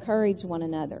may encourage one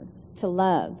another to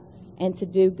love and to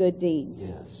do good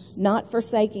deeds, not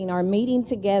forsaking our meeting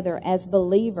together as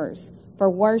believers for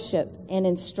worship and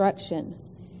instruction,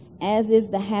 as is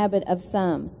the habit of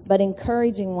some, but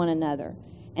encouraging one another,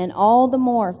 and all the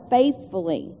more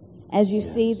faithfully as you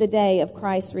see the day of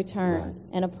Christ's return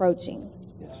and approaching.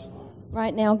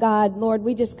 Right now, God, Lord,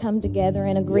 we just come together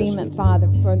in agreement, Father,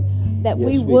 for that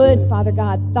we would, Father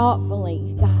God,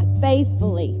 thoughtfully, God,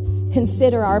 faithfully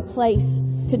consider our place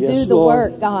to do the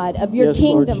work, God, of your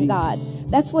kingdom, God.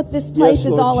 That's what this place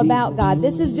is all about, God.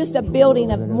 This is just a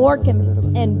building of mortar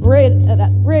and brick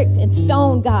and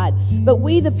stone, God. But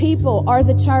we, the people, are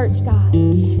the church, God.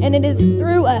 And it is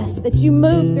through us that you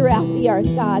move throughout the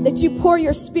earth, God, that you pour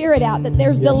your spirit out, that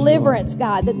there's deliverance,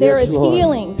 God, that there is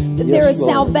healing, that there is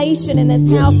salvation in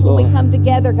this house when we come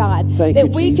together, God. That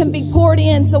we can be poured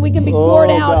in so we can be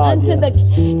poured out into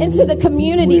the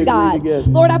community, God.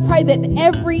 Lord, I pray that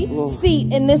every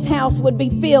seat in this house would be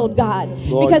filled, God.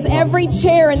 Because every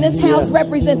chair in this house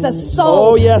represents a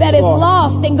soul that is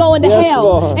lost and going to hell.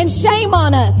 And shame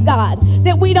on us, God,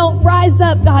 that we don't rise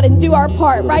up, God, and do our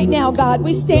part. Right now, God,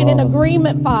 we stand in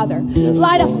agreement, Father.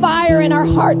 Light a fire in our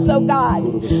hearts, oh God.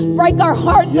 Break our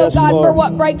hearts, oh God, for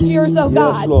what breaks yours, oh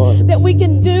God. That we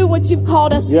can do what you've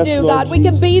called us to do, God. We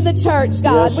can be the church,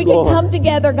 God. We can come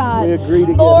together, God.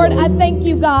 Lord, I thank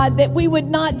you, God, that we would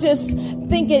not just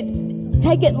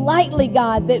take it lightly,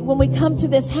 God, that when we come to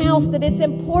this house, that it's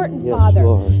important, Father,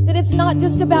 that it's not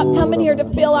just about coming here to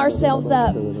fill ourselves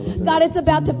up. God, it's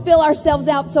about to fill ourselves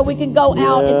out so we can go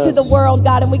out into the world,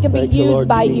 God, and we can be used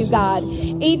by you, God.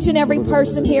 Each and every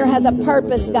person here has a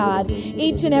purpose, God.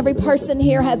 Each and every person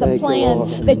here has a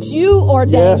plan that you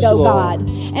ordained, oh God.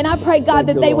 And I pray, God,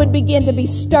 that they would begin to be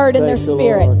stirred in their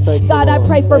spirit. God, I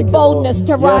pray for boldness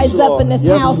to rise up in this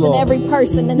house and every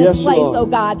person in this place, oh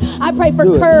God. I pray for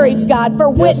courage, God, for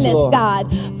witness,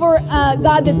 God, for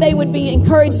God, that they would be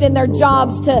encouraged in their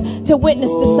jobs to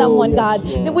witness to someone, God,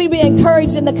 that we'd be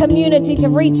encouraged in the community to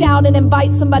reach out and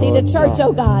invite somebody to church,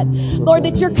 oh God. Lord,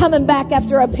 that you're coming back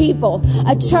after a people,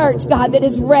 a church, God, that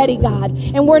is ready, God,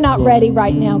 and we're not ready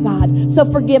right now, God. So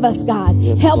forgive us, God.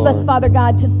 Help us, Father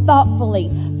God, to thoughtfully,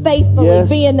 faithfully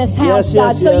be in this house,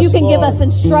 God, so you can give us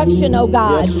instruction, oh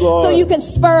God, so you can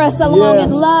spur us along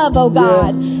in love, oh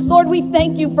God. Lord, we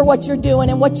thank you for what you're doing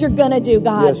and what you're going to do,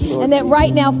 God. And that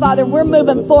right now, Father, we're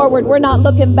moving forward. We're not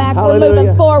looking back. We're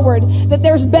moving forward. That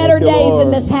there's better days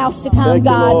in this house to come,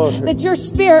 God. That your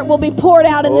spirit will be poured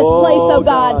out in this place, oh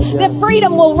God. That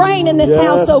freedom will reign in this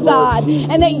house, oh God.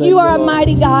 And that you are a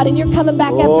mighty God and you're coming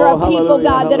back after a people,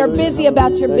 God, that are busy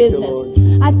about your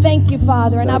business. I thank you,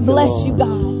 Father, and I bless you,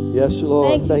 God. Yes,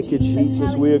 Lord. Thank you,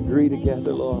 Jesus. We agree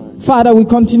together, Lord. Father, we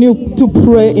continue to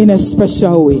pray in a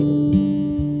special way.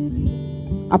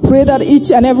 I pray that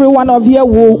each and every one of you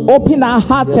will open our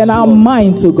hearts and our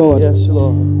minds to God. Yes,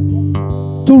 Lord.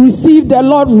 To receive the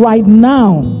Lord right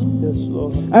now. Yes,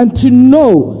 Lord. And to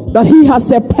know that He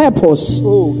has a purpose.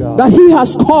 Oh, God. That He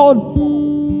has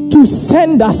called to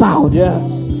send us out. Yes.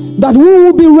 That we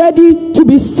will be ready to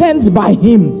be sent by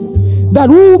Him. That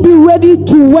we will be ready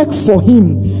to work for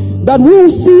Him. That we will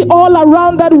see all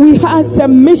around that we have a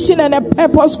mission and a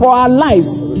purpose for our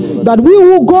lives. That we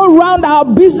will go around our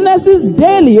businesses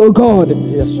daily, oh God,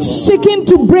 seeking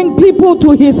to bring people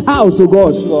to His house, oh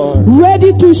God,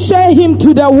 ready to share Him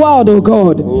to the world, oh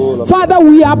God. Father,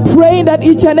 we are praying that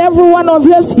each and every one of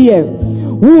us here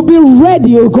will be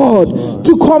ready, oh God,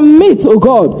 to commit, oh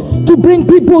God, to bring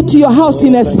people to your house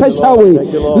in a special way.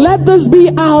 Let this be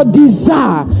our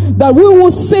desire, that we will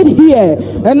sit here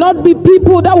and not be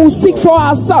people that will seek for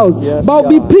ourselves, but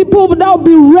be people that will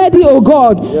be ready, oh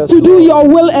God, to do your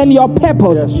will and your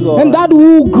purpose. And that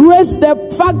will grace the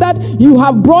fact that you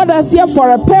have brought us here for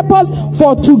a purpose,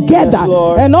 for together.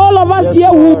 And all of us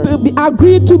here will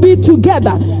agree to be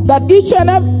together. That each and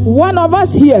every one of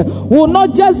us here will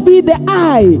not just be the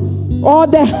eye or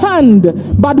the hand,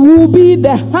 but will be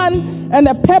the hand, and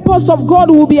the purpose of God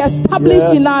will be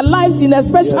established in our lives in a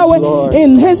special way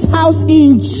in His house.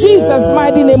 In Jesus'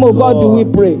 mighty name, oh God, do we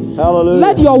pray. Hallelujah.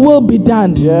 Let your will be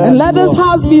done, and let this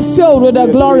house be filled with the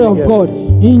glory of God.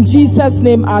 In Jesus'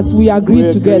 name, as we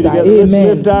agree together. Amen. Let's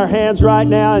lift our hands right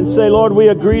now and say, Lord, we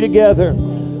agree together.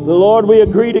 The Lord, we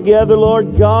agree together,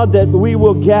 Lord God, that we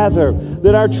will gather,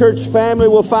 that our church family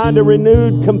will find a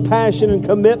renewed compassion and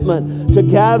commitment to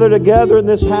gather together in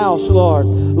this house, Lord.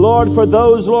 Lord, for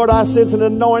those, Lord, I sense an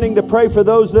anointing to pray for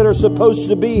those that are supposed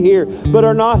to be here but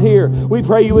are not here. We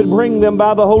pray you would bring them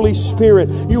by the Holy Spirit.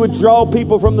 You would draw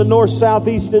people from the north, south,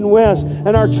 east, and west,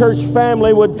 and our church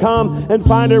family would come and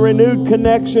find a renewed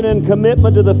connection and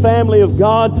commitment to the family of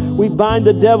God. We bind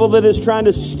the devil that is trying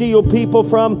to steal people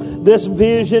from this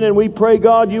vision, and we pray,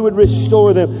 God, you would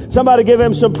restore them. Somebody give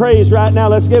Him some praise right now.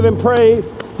 Let's give Him praise.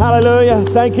 Hallelujah.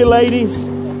 Thank you, ladies.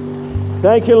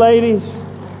 Thank you, ladies.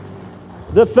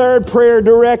 The third prayer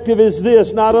directive is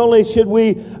this. Not only should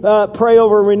we pray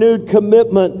over renewed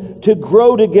commitment to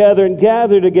grow together and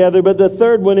gather together, but the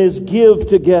third one is give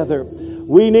together.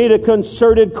 We need a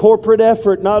concerted corporate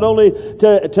effort, not only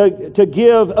to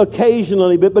give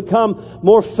occasionally, but become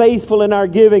more faithful in our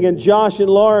giving. And Josh and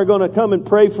Laura are going to come and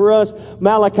pray for us.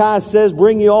 Malachi says,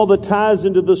 bring you all the tithes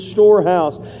into the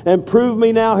storehouse, and prove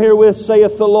me now herewith,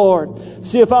 saith the Lord.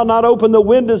 See if I'll not open the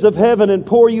windows of heaven and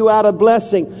pour you out a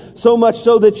blessing, so much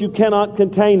so that you cannot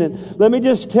contain it. Let me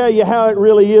just tell you how it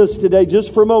really is today.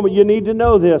 Just for a moment, you need to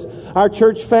know this. Our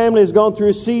church family has gone through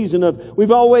a season of, we've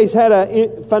always had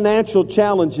financial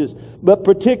challenges, but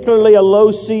particularly a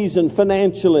low season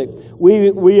financially.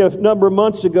 We a number of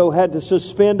months ago had to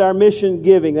suspend our mission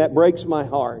giving. That breaks my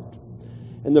heart.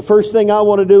 And the first thing I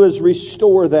want to do is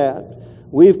restore that.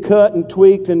 We've cut and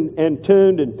tweaked and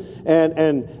tuned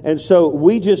and so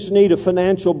we just need a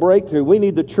financial breakthrough. We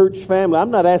need the church family. I'm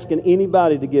not asking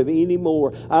anybody to give any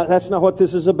more. That's not what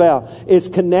this is about. It's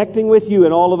connecting with you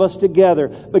and all of us together,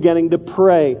 beginning to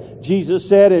pray. Jesus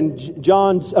said in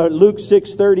Luke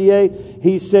 6:38,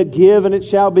 He said, give and it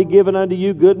shall be given unto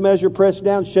you, good measure pressed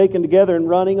down, shaken together and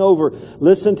running over.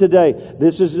 Listen today.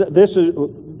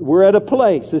 We're at a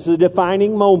place. This is a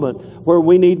defining moment where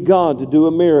we need God to do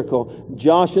a miracle.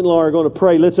 Josh and Laura are going to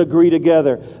pray. Let's agree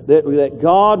together that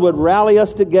God would rally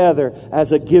us together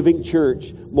as a giving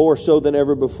church more so than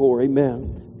ever before.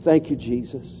 Amen. Thank you,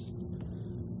 Jesus.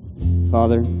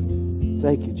 Father,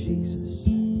 thank you, Jesus.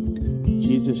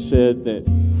 Jesus said that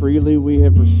freely we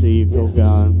have received, oh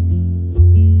God.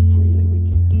 Freely we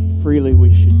give. Freely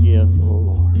we should give. Oh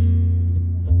Lord.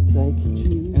 Thank you,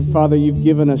 Jesus. And Father, you've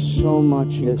given us so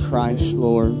much in Christ,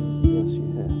 Lord. Yes,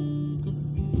 you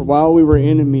have. For while we were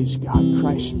enemies, God,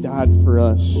 Christ died for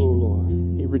us. Oh Lord.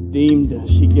 He redeemed us.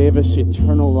 He gave us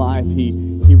eternal life.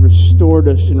 He restored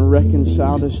us and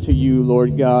reconciled us to you,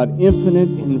 Lord God. Infinite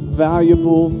and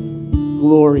valuable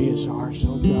glory is ours,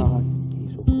 oh God.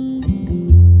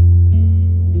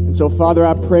 And So, Father,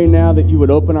 I pray now that you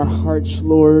would open our hearts,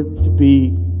 Lord, to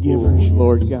be givers,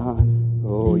 Lord God.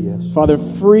 Oh, yes. Father,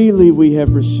 freely we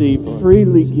have received,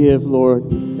 freely give, Lord.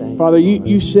 Father,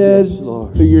 you said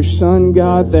through your Son,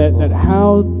 God, that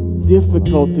how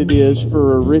difficult it is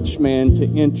for a rich man to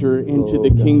enter into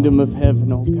the kingdom of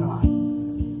heaven, oh God.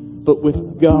 But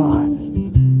with God,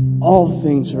 all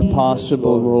things are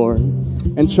possible, Lord.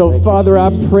 And so, Father, I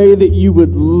pray that you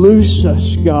would loose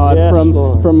us, God,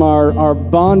 from our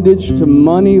bondage to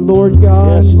money, Lord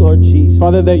God. Yes, Lord Jesus.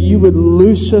 Father, that you would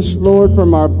loose us, Lord,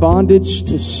 from our bondage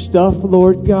to stuff,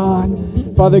 Lord God.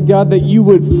 Father God, that you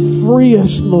would free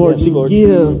us, Lord, to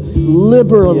give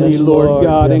liberally, Lord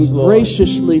God, and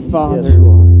graciously, Father. Yes,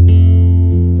 Lord.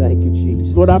 Thank you,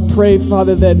 Jesus. Lord, I pray,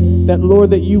 Father, that Lord,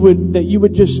 that you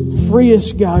would just free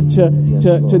us, God,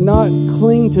 to not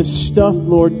cling to stuff,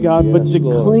 Lord God, but to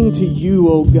cling to you,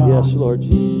 oh God. Yes, Lord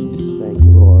Jesus. Thank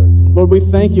you, Lord. Lord, we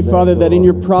thank you, Father, that in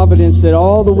your providence, that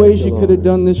all the ways you could have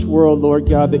done this world, Lord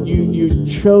God, that you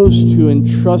chose to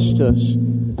entrust us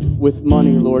with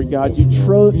money, Lord God. You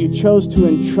chose to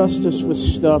entrust us with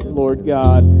stuff, Lord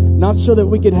God. Not so that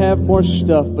we could have more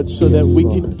stuff, but so that we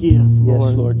could give, Lord.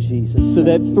 Yes, Lord Jesus. So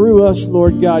that through us,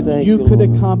 Lord God, you could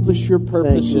accomplish your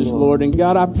purposes, Lord. And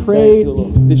God, I pray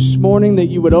this morning that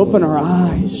you would open our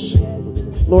eyes.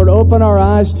 Lord, open our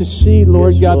eyes to see,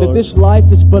 Lord God, that this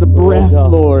life is but a breath,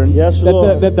 Lord. Yes,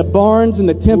 Lord. That the barns and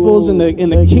the temples and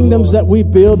the kingdoms that we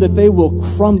build, that they will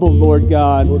crumble, Lord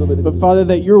God. But Father,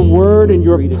 that your word and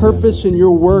your purpose and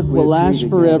your work will last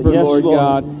forever, Lord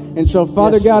God. And so,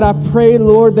 Father God, I pray,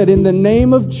 Lord, that in the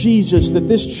name of Jesus, that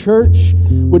this church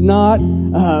would not,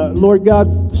 Lord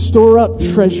God, store up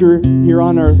treasure here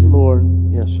on earth, Lord.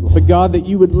 Yes, Lord. But God, that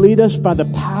you would lead us by the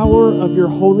power of your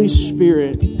Holy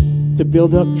Spirit to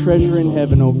build up treasure in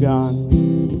heaven, oh God.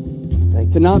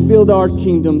 To not build our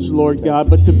kingdoms, Lord God,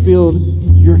 but to build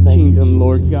your kingdom,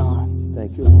 Lord God.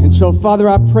 Thank you, Lord. And so, Father,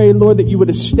 I pray, Lord, that you would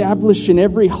establish in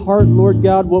every heart, Lord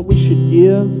God, what we should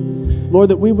give. Lord,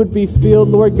 that we would be filled,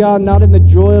 Lord God, not in the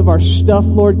joy of our stuff,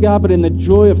 Lord God, but in the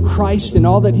joy of Christ and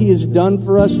all that he has done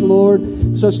for us, Lord,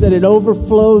 such that it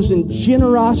overflows in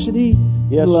generosity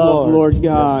and love, Lord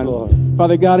God. Yes, Lord.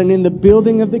 Father God, and in the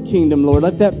building of the kingdom, Lord,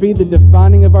 let that be the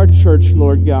defining of our church,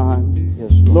 Lord God.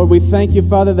 Yes, Lord. Lord, we thank you,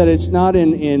 Father, that it's not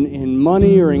in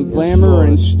money or in glamour or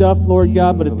in stuff, Lord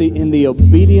God, but in the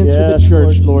obedience of the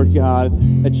church, Lord God,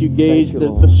 that you gauge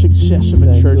the success of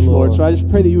a church, Lord. So I just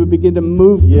pray that you would begin to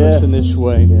move through us in this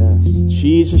way. In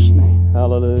Jesus' name.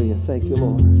 Hallelujah. Thank you,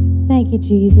 Lord. Thank you,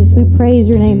 Jesus. We praise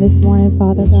your name this morning,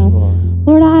 Father God.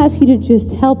 Lord, I ask you to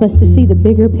just help us to see the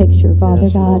bigger picture, Father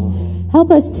God. Help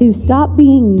us to stop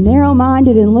being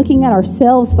narrow-minded and looking at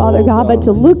ourselves, Father God, but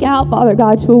to look out, Father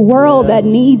God, to a world that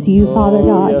needs you, Father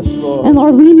God. And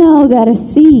Lord, we know that a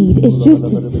seed is just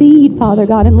a seed, Father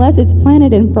God, unless it's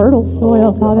planted in fertile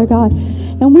soil, Father God.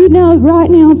 And we know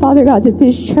right now, Father God, that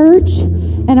this church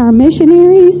and our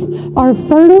missionaries are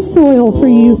fertile soil for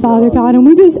you, Father God. And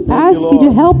we just ask you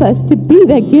to help us to be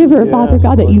that giver, Father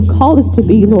God, that you've called us to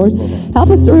be, Lord.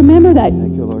 Help us to remember that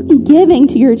giving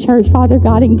to your church, Father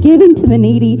God, and giving to the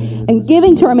needy and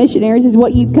giving to our missionaries is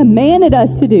what you commanded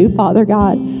us to do, Father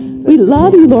God. We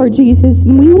love you, Lord Jesus,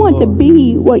 and we want to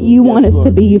be what you want us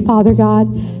to be, Father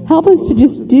God. Help us to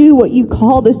just do what you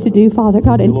called us to do, Father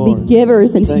God, and to be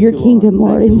givers into your kingdom,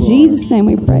 Lord. In Jesus' name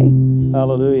we pray.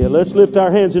 Hallelujah. Let's lift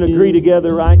our hands and agree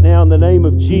together right now in the name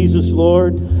of Jesus,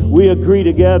 Lord. We agree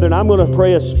together, and I'm going to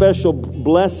pray a special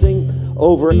blessing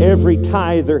over every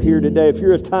tither here today. If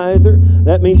you're a tither,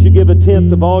 that means you give a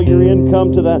tenth of all your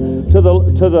income to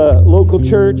the local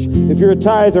church. If you're a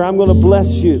tither, I'm going to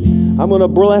bless you. I'm going to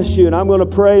bless you, and I'm going to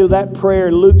pray that prayer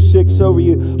in Luke 6 over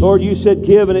you. Lord, you said,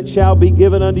 give, and it shall be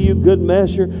given unto you, good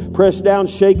measure, pressed down,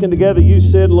 shaken together. You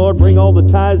said, Lord, bring all the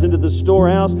tithes into the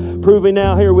storehouse. Prove me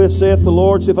now herewith, saith the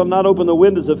Lord, see if I'll not open the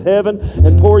windows of heaven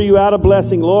and pour you out a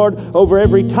blessing, Lord, over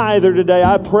every tither today.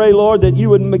 I pray, Lord, that you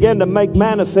would begin to make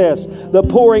manifest the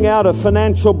pouring out of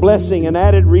financial blessing and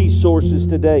added resources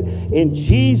today. In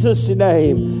Jesus'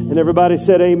 name. And everybody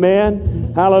said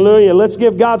amen. Hallelujah. Let's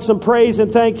give God some praise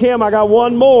and thank Him. I got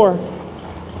one more.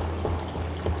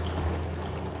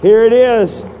 Here it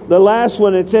is. The last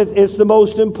one. It's the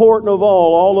most important of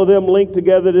all. All of them linked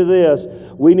together to this.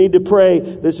 We need to pray.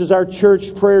 This is our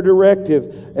church prayer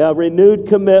directive. A renewed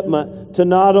commitment to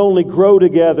not only grow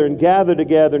together and gather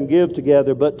together and give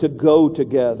together, but to go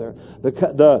together.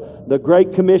 The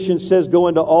Great Commission says, go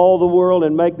into all the world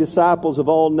and make disciples of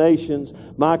all nations.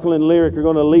 Michael and Lyric are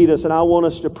going to lead us, and I want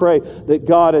us to pray that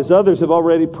God, as others have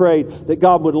already prayed, that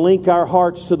God would link our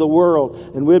hearts to the world,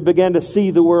 and we'd begin to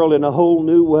see the world in a whole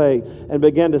new way and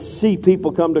begin to see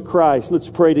people come to Christ. Let's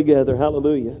pray together.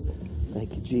 Hallelujah.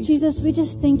 Thank you, Jesus. Jesus, we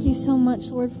just thank you so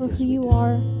much, Lord, for who you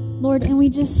are, Lord, and we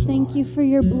just thank you for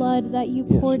your blood that you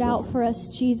poured out for us,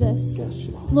 Jesus.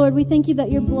 Lord, we thank you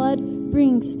that your blood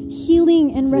brings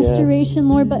healing and restoration,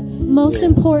 Lord, but most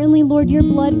importantly, Lord, your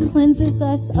blood cleanses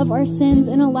us of our sins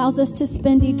and allows us to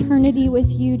spend eternity with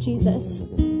you, Jesus.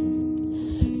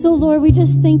 So, Lord, we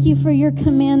just thank you for your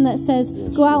command that says,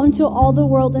 go out into all the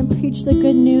world and preach the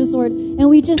good news, Lord. And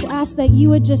we just ask that you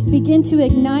would just begin to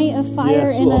ignite a fire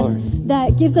in us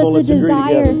that gives us a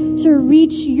desire to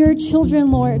reach your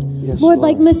children, Lord. Lord,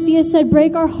 like Miss Diaz said,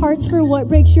 break our hearts for what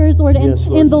breaks yours, Lord.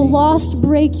 And the lost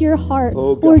break your heart.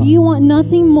 Lord, you want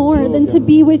nothing more than to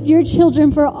be with your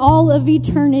children for all of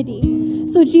eternity.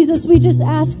 So, Jesus, we just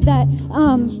ask that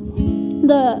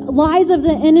the lies of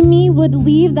the enemy would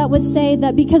leave that would say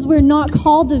that because we're not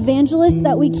called evangelists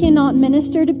that we cannot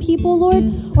minister to people,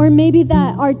 Lord, or maybe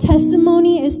that our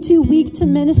testimony is too weak to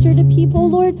minister to people,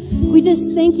 Lord. We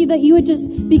just thank you that you would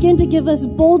just begin to give us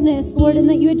boldness, Lord, and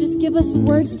that you would just give us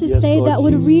words to say Lord, that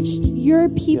would reach your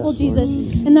people, Jesus,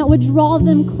 and that would draw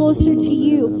them closer to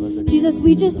you. Jesus,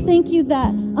 we just thank you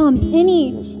that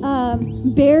any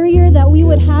barrier that we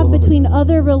would have between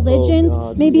other religions,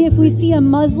 maybe if we see a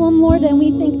Muslim, Lord, and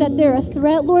we think that they're a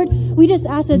threat, Lord, we just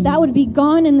ask that that would be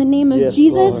gone in the name of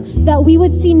Jesus, that we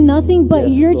would see nothing but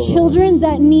your children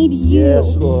that need you.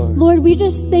 Lord, we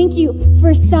just thank you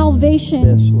for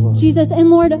salvation, Jesus. And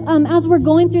Lord, as we're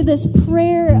going through this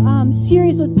prayer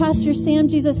series with Pastor Sam,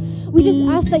 Jesus, we just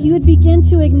ask that you would begin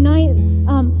to ignite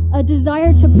a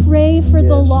desire to pray for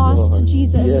the lost,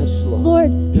 Jesus.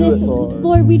 Lord,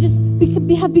 Lord, we just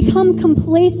have become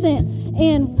complacent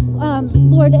and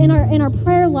Lord, in our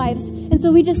prayer lives. And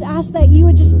so we just ask that you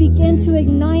would just begin to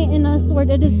ignite in us, Lord,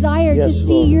 a desire to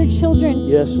see your children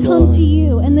come to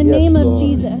you in the name of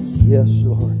Jesus. Yes,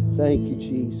 Lord. Thank you,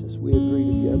 Jesus. We agree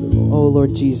together, Lord. Oh,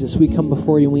 Lord Jesus, we come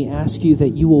before you and we ask you that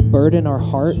you will burden our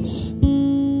hearts.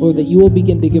 Lord, that you will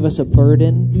begin to give us a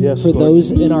burden for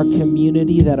those in our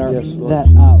community that are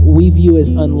we view as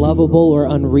unlovable or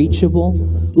unreachable.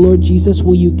 Lord Jesus,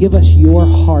 will you give us your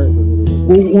heart?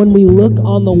 When we look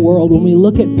on the world, when we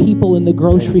look at people in the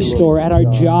grocery store, at our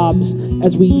jobs,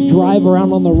 as we drive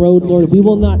around on the road, Lord, we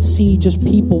will not see just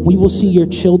people. We will see your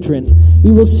children.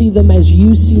 We will see them as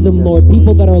you see them, Lord.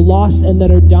 People that are lost and that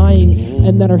are dying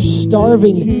and that are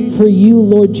starving for you,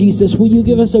 Lord Jesus. Will you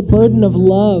give us a burden of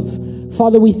love?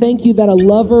 Father, we thank you that a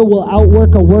lover will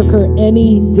outwork a worker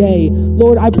any day.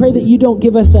 Lord, I pray that you don't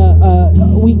give us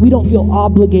we don't feel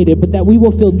obligated, but that we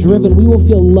will feel driven. We will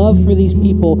feel love for these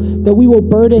people, that we will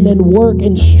burden and work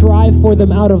and strive for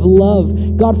them out of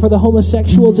love. God, for the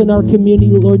homosexuals in our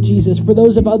community, Lord Jesus, for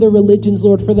those of other religions,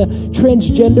 Lord, for the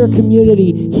transgender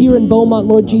community here in Beaumont,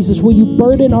 Lord Jesus, will you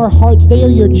burden our hearts? They are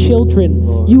your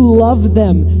children. You love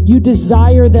them. You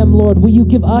desire them, Lord. Will you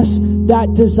give us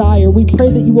that desire? We pray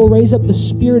that you will raise up the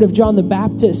spirit of John the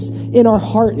Baptist in our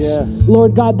hearts,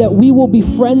 Lord God, that we will be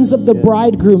friends of the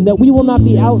bridegroom, that we will not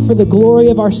be out for the glory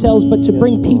of ourselves, but to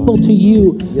bring people to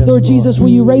you. Lord Jesus, will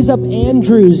you raise up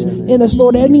Andrews in us,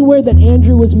 Lord? Anywhere that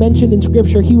Andrew was mentioned in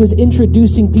Scripture, he was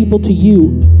introducing people to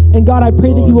you. And God, I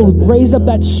pray that you will raise up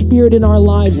that spirit in our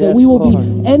lives, that we will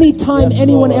be, anytime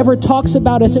anyone ever talks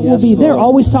about us, it will be, they're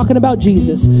always talking about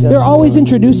Jesus. They're always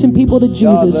introducing people to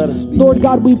Jesus. Lord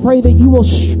God, we pray that you will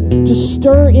just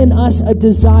stir in us a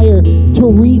desire to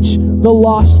reach the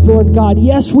lost, Lord God.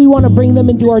 Yes, we want to bring them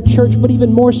into our church, but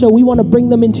even more so, we want to bring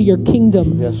them into your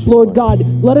kingdom. Lord God,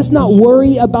 let us not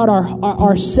worry about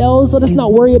ourselves. Let us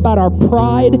not worry about our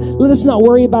pride. Let us not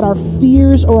worry about our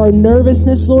fears or our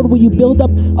nervousness. Lord, will you build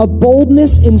up a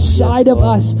boldness inside of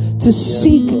us to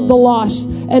seek the lost?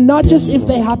 And not just if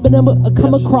they happen to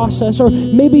come across us, or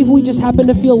maybe if we just happen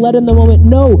to feel led in the moment.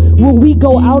 No, will we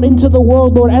go out into the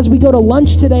world, Lord, as we go to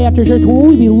lunch today after church, will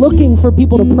we be looking for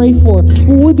people to pray for?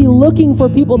 Will we be looking for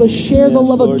people to share the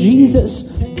love of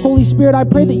Jesus? Holy Spirit, I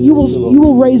pray that you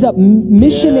will raise up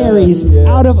missionaries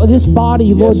out of this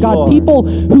body, Lord God. People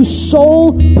whose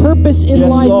sole purpose in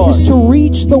life is to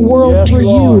reach the world for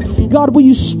you. God, will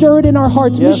you stir it in our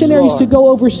hearts? Missionaries to go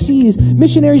overseas.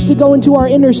 Missionaries to go into our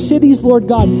inner cities, Lord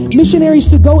God. Missionaries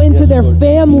to go into their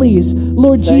families,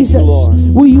 Lord Jesus.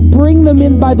 Will you bring them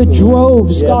in by the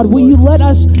droves, God? Will you let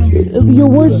us, your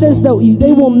word says that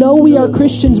they will know we are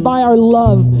Christians by our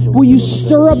love. Will you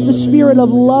stir up the spirit of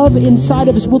love inside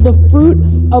of us? Will the fruit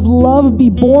of love be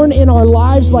born in our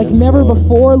lives like never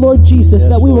before, Lord Jesus,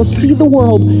 that we will see the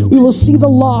world, we will see the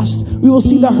lost, we will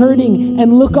see the hurting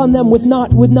and look on them with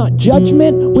not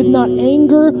judgment, with not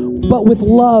anger, but with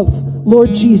love,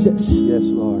 Lord Jesus. Yes,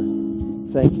 Lord.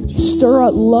 Thank you, Jesus. Stir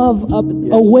up love up,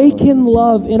 awaken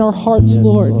love in our hearts,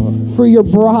 Lord, for your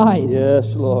bride.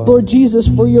 Yes, Lord. Lord Jesus,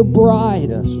 for your bride.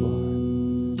 Yes, Lord.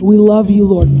 We love you,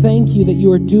 Lord. Thank you that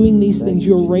you are doing these things.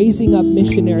 You're raising up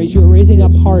missionaries. You're raising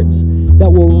up hearts that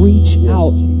will reach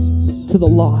out to the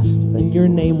lost. In your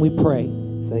name we pray.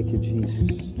 Thank you,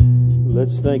 Jesus.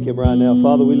 Let's thank him right now.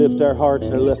 Father, we lift our hearts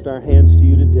and lift our hands to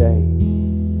you today.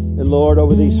 And Lord,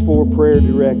 over these 4 prayer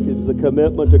directives, the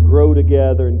commitment to grow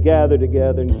together and gather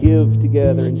together and give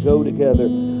together and go together.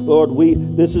 Lord,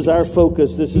 this is our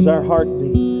focus. This is our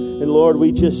heartbeat. And Lord,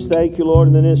 we just thank you, Lord,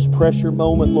 in this pressure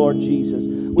moment, Lord Jesus.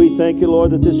 We thank you,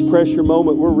 Lord, that this pressure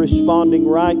moment we're responding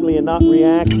rightly and not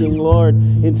reacting, Lord,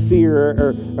 in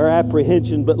fear or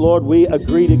apprehension. But Lord, we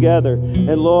agree together.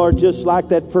 And Lord, just like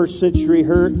that first century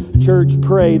church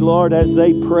prayed, Lord, as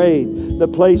they prayed, the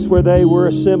place where they were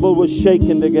assembled was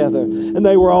shaken together. And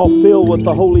they were all filled with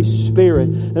the Holy Spirit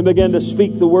and began to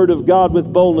speak the word of God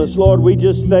with boldness. Lord, we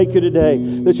just thank you today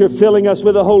that you're filling us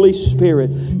with the Holy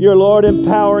Spirit. You're, Lord,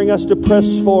 empowering us to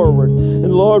press forward.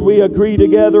 And Lord, we agree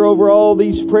together over all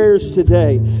these prayers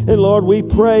today. And Lord, we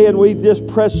pray and we just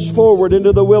press forward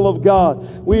into the will of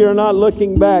God. We are not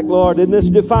looking back, Lord. In this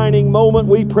defining moment,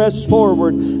 we press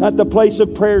forward at the place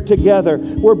of prayer together.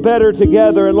 We're better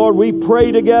together. And Lord, we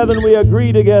pray together and we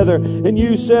agree together. And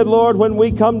you said, Lord, when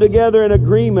we come together in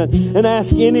agreement and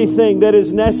ask anything that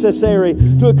is necessary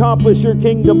to accomplish your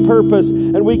kingdom purpose,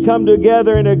 and we come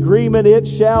together in agreement, it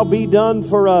shall be done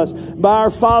for us by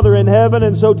our Father in heaven.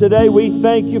 And so today we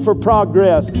thank you for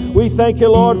progress. We thank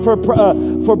you, Lord, for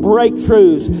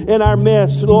breakthroughs in our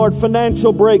midst. Lord,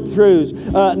 financial breakthroughs,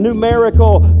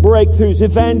 numerical breakthroughs,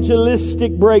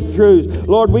 evangelistic breakthroughs.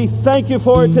 Lord, we thank you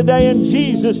for it today in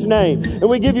Jesus' name. And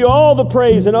we give you all the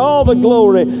praise and all the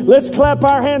glory. Let's clap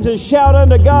our hands and shout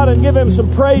unto God and give him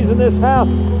some praise in this house.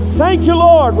 Thank you,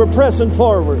 Lord. We're pressing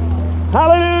forward.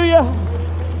 Hallelujah.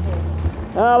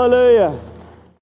 Hallelujah.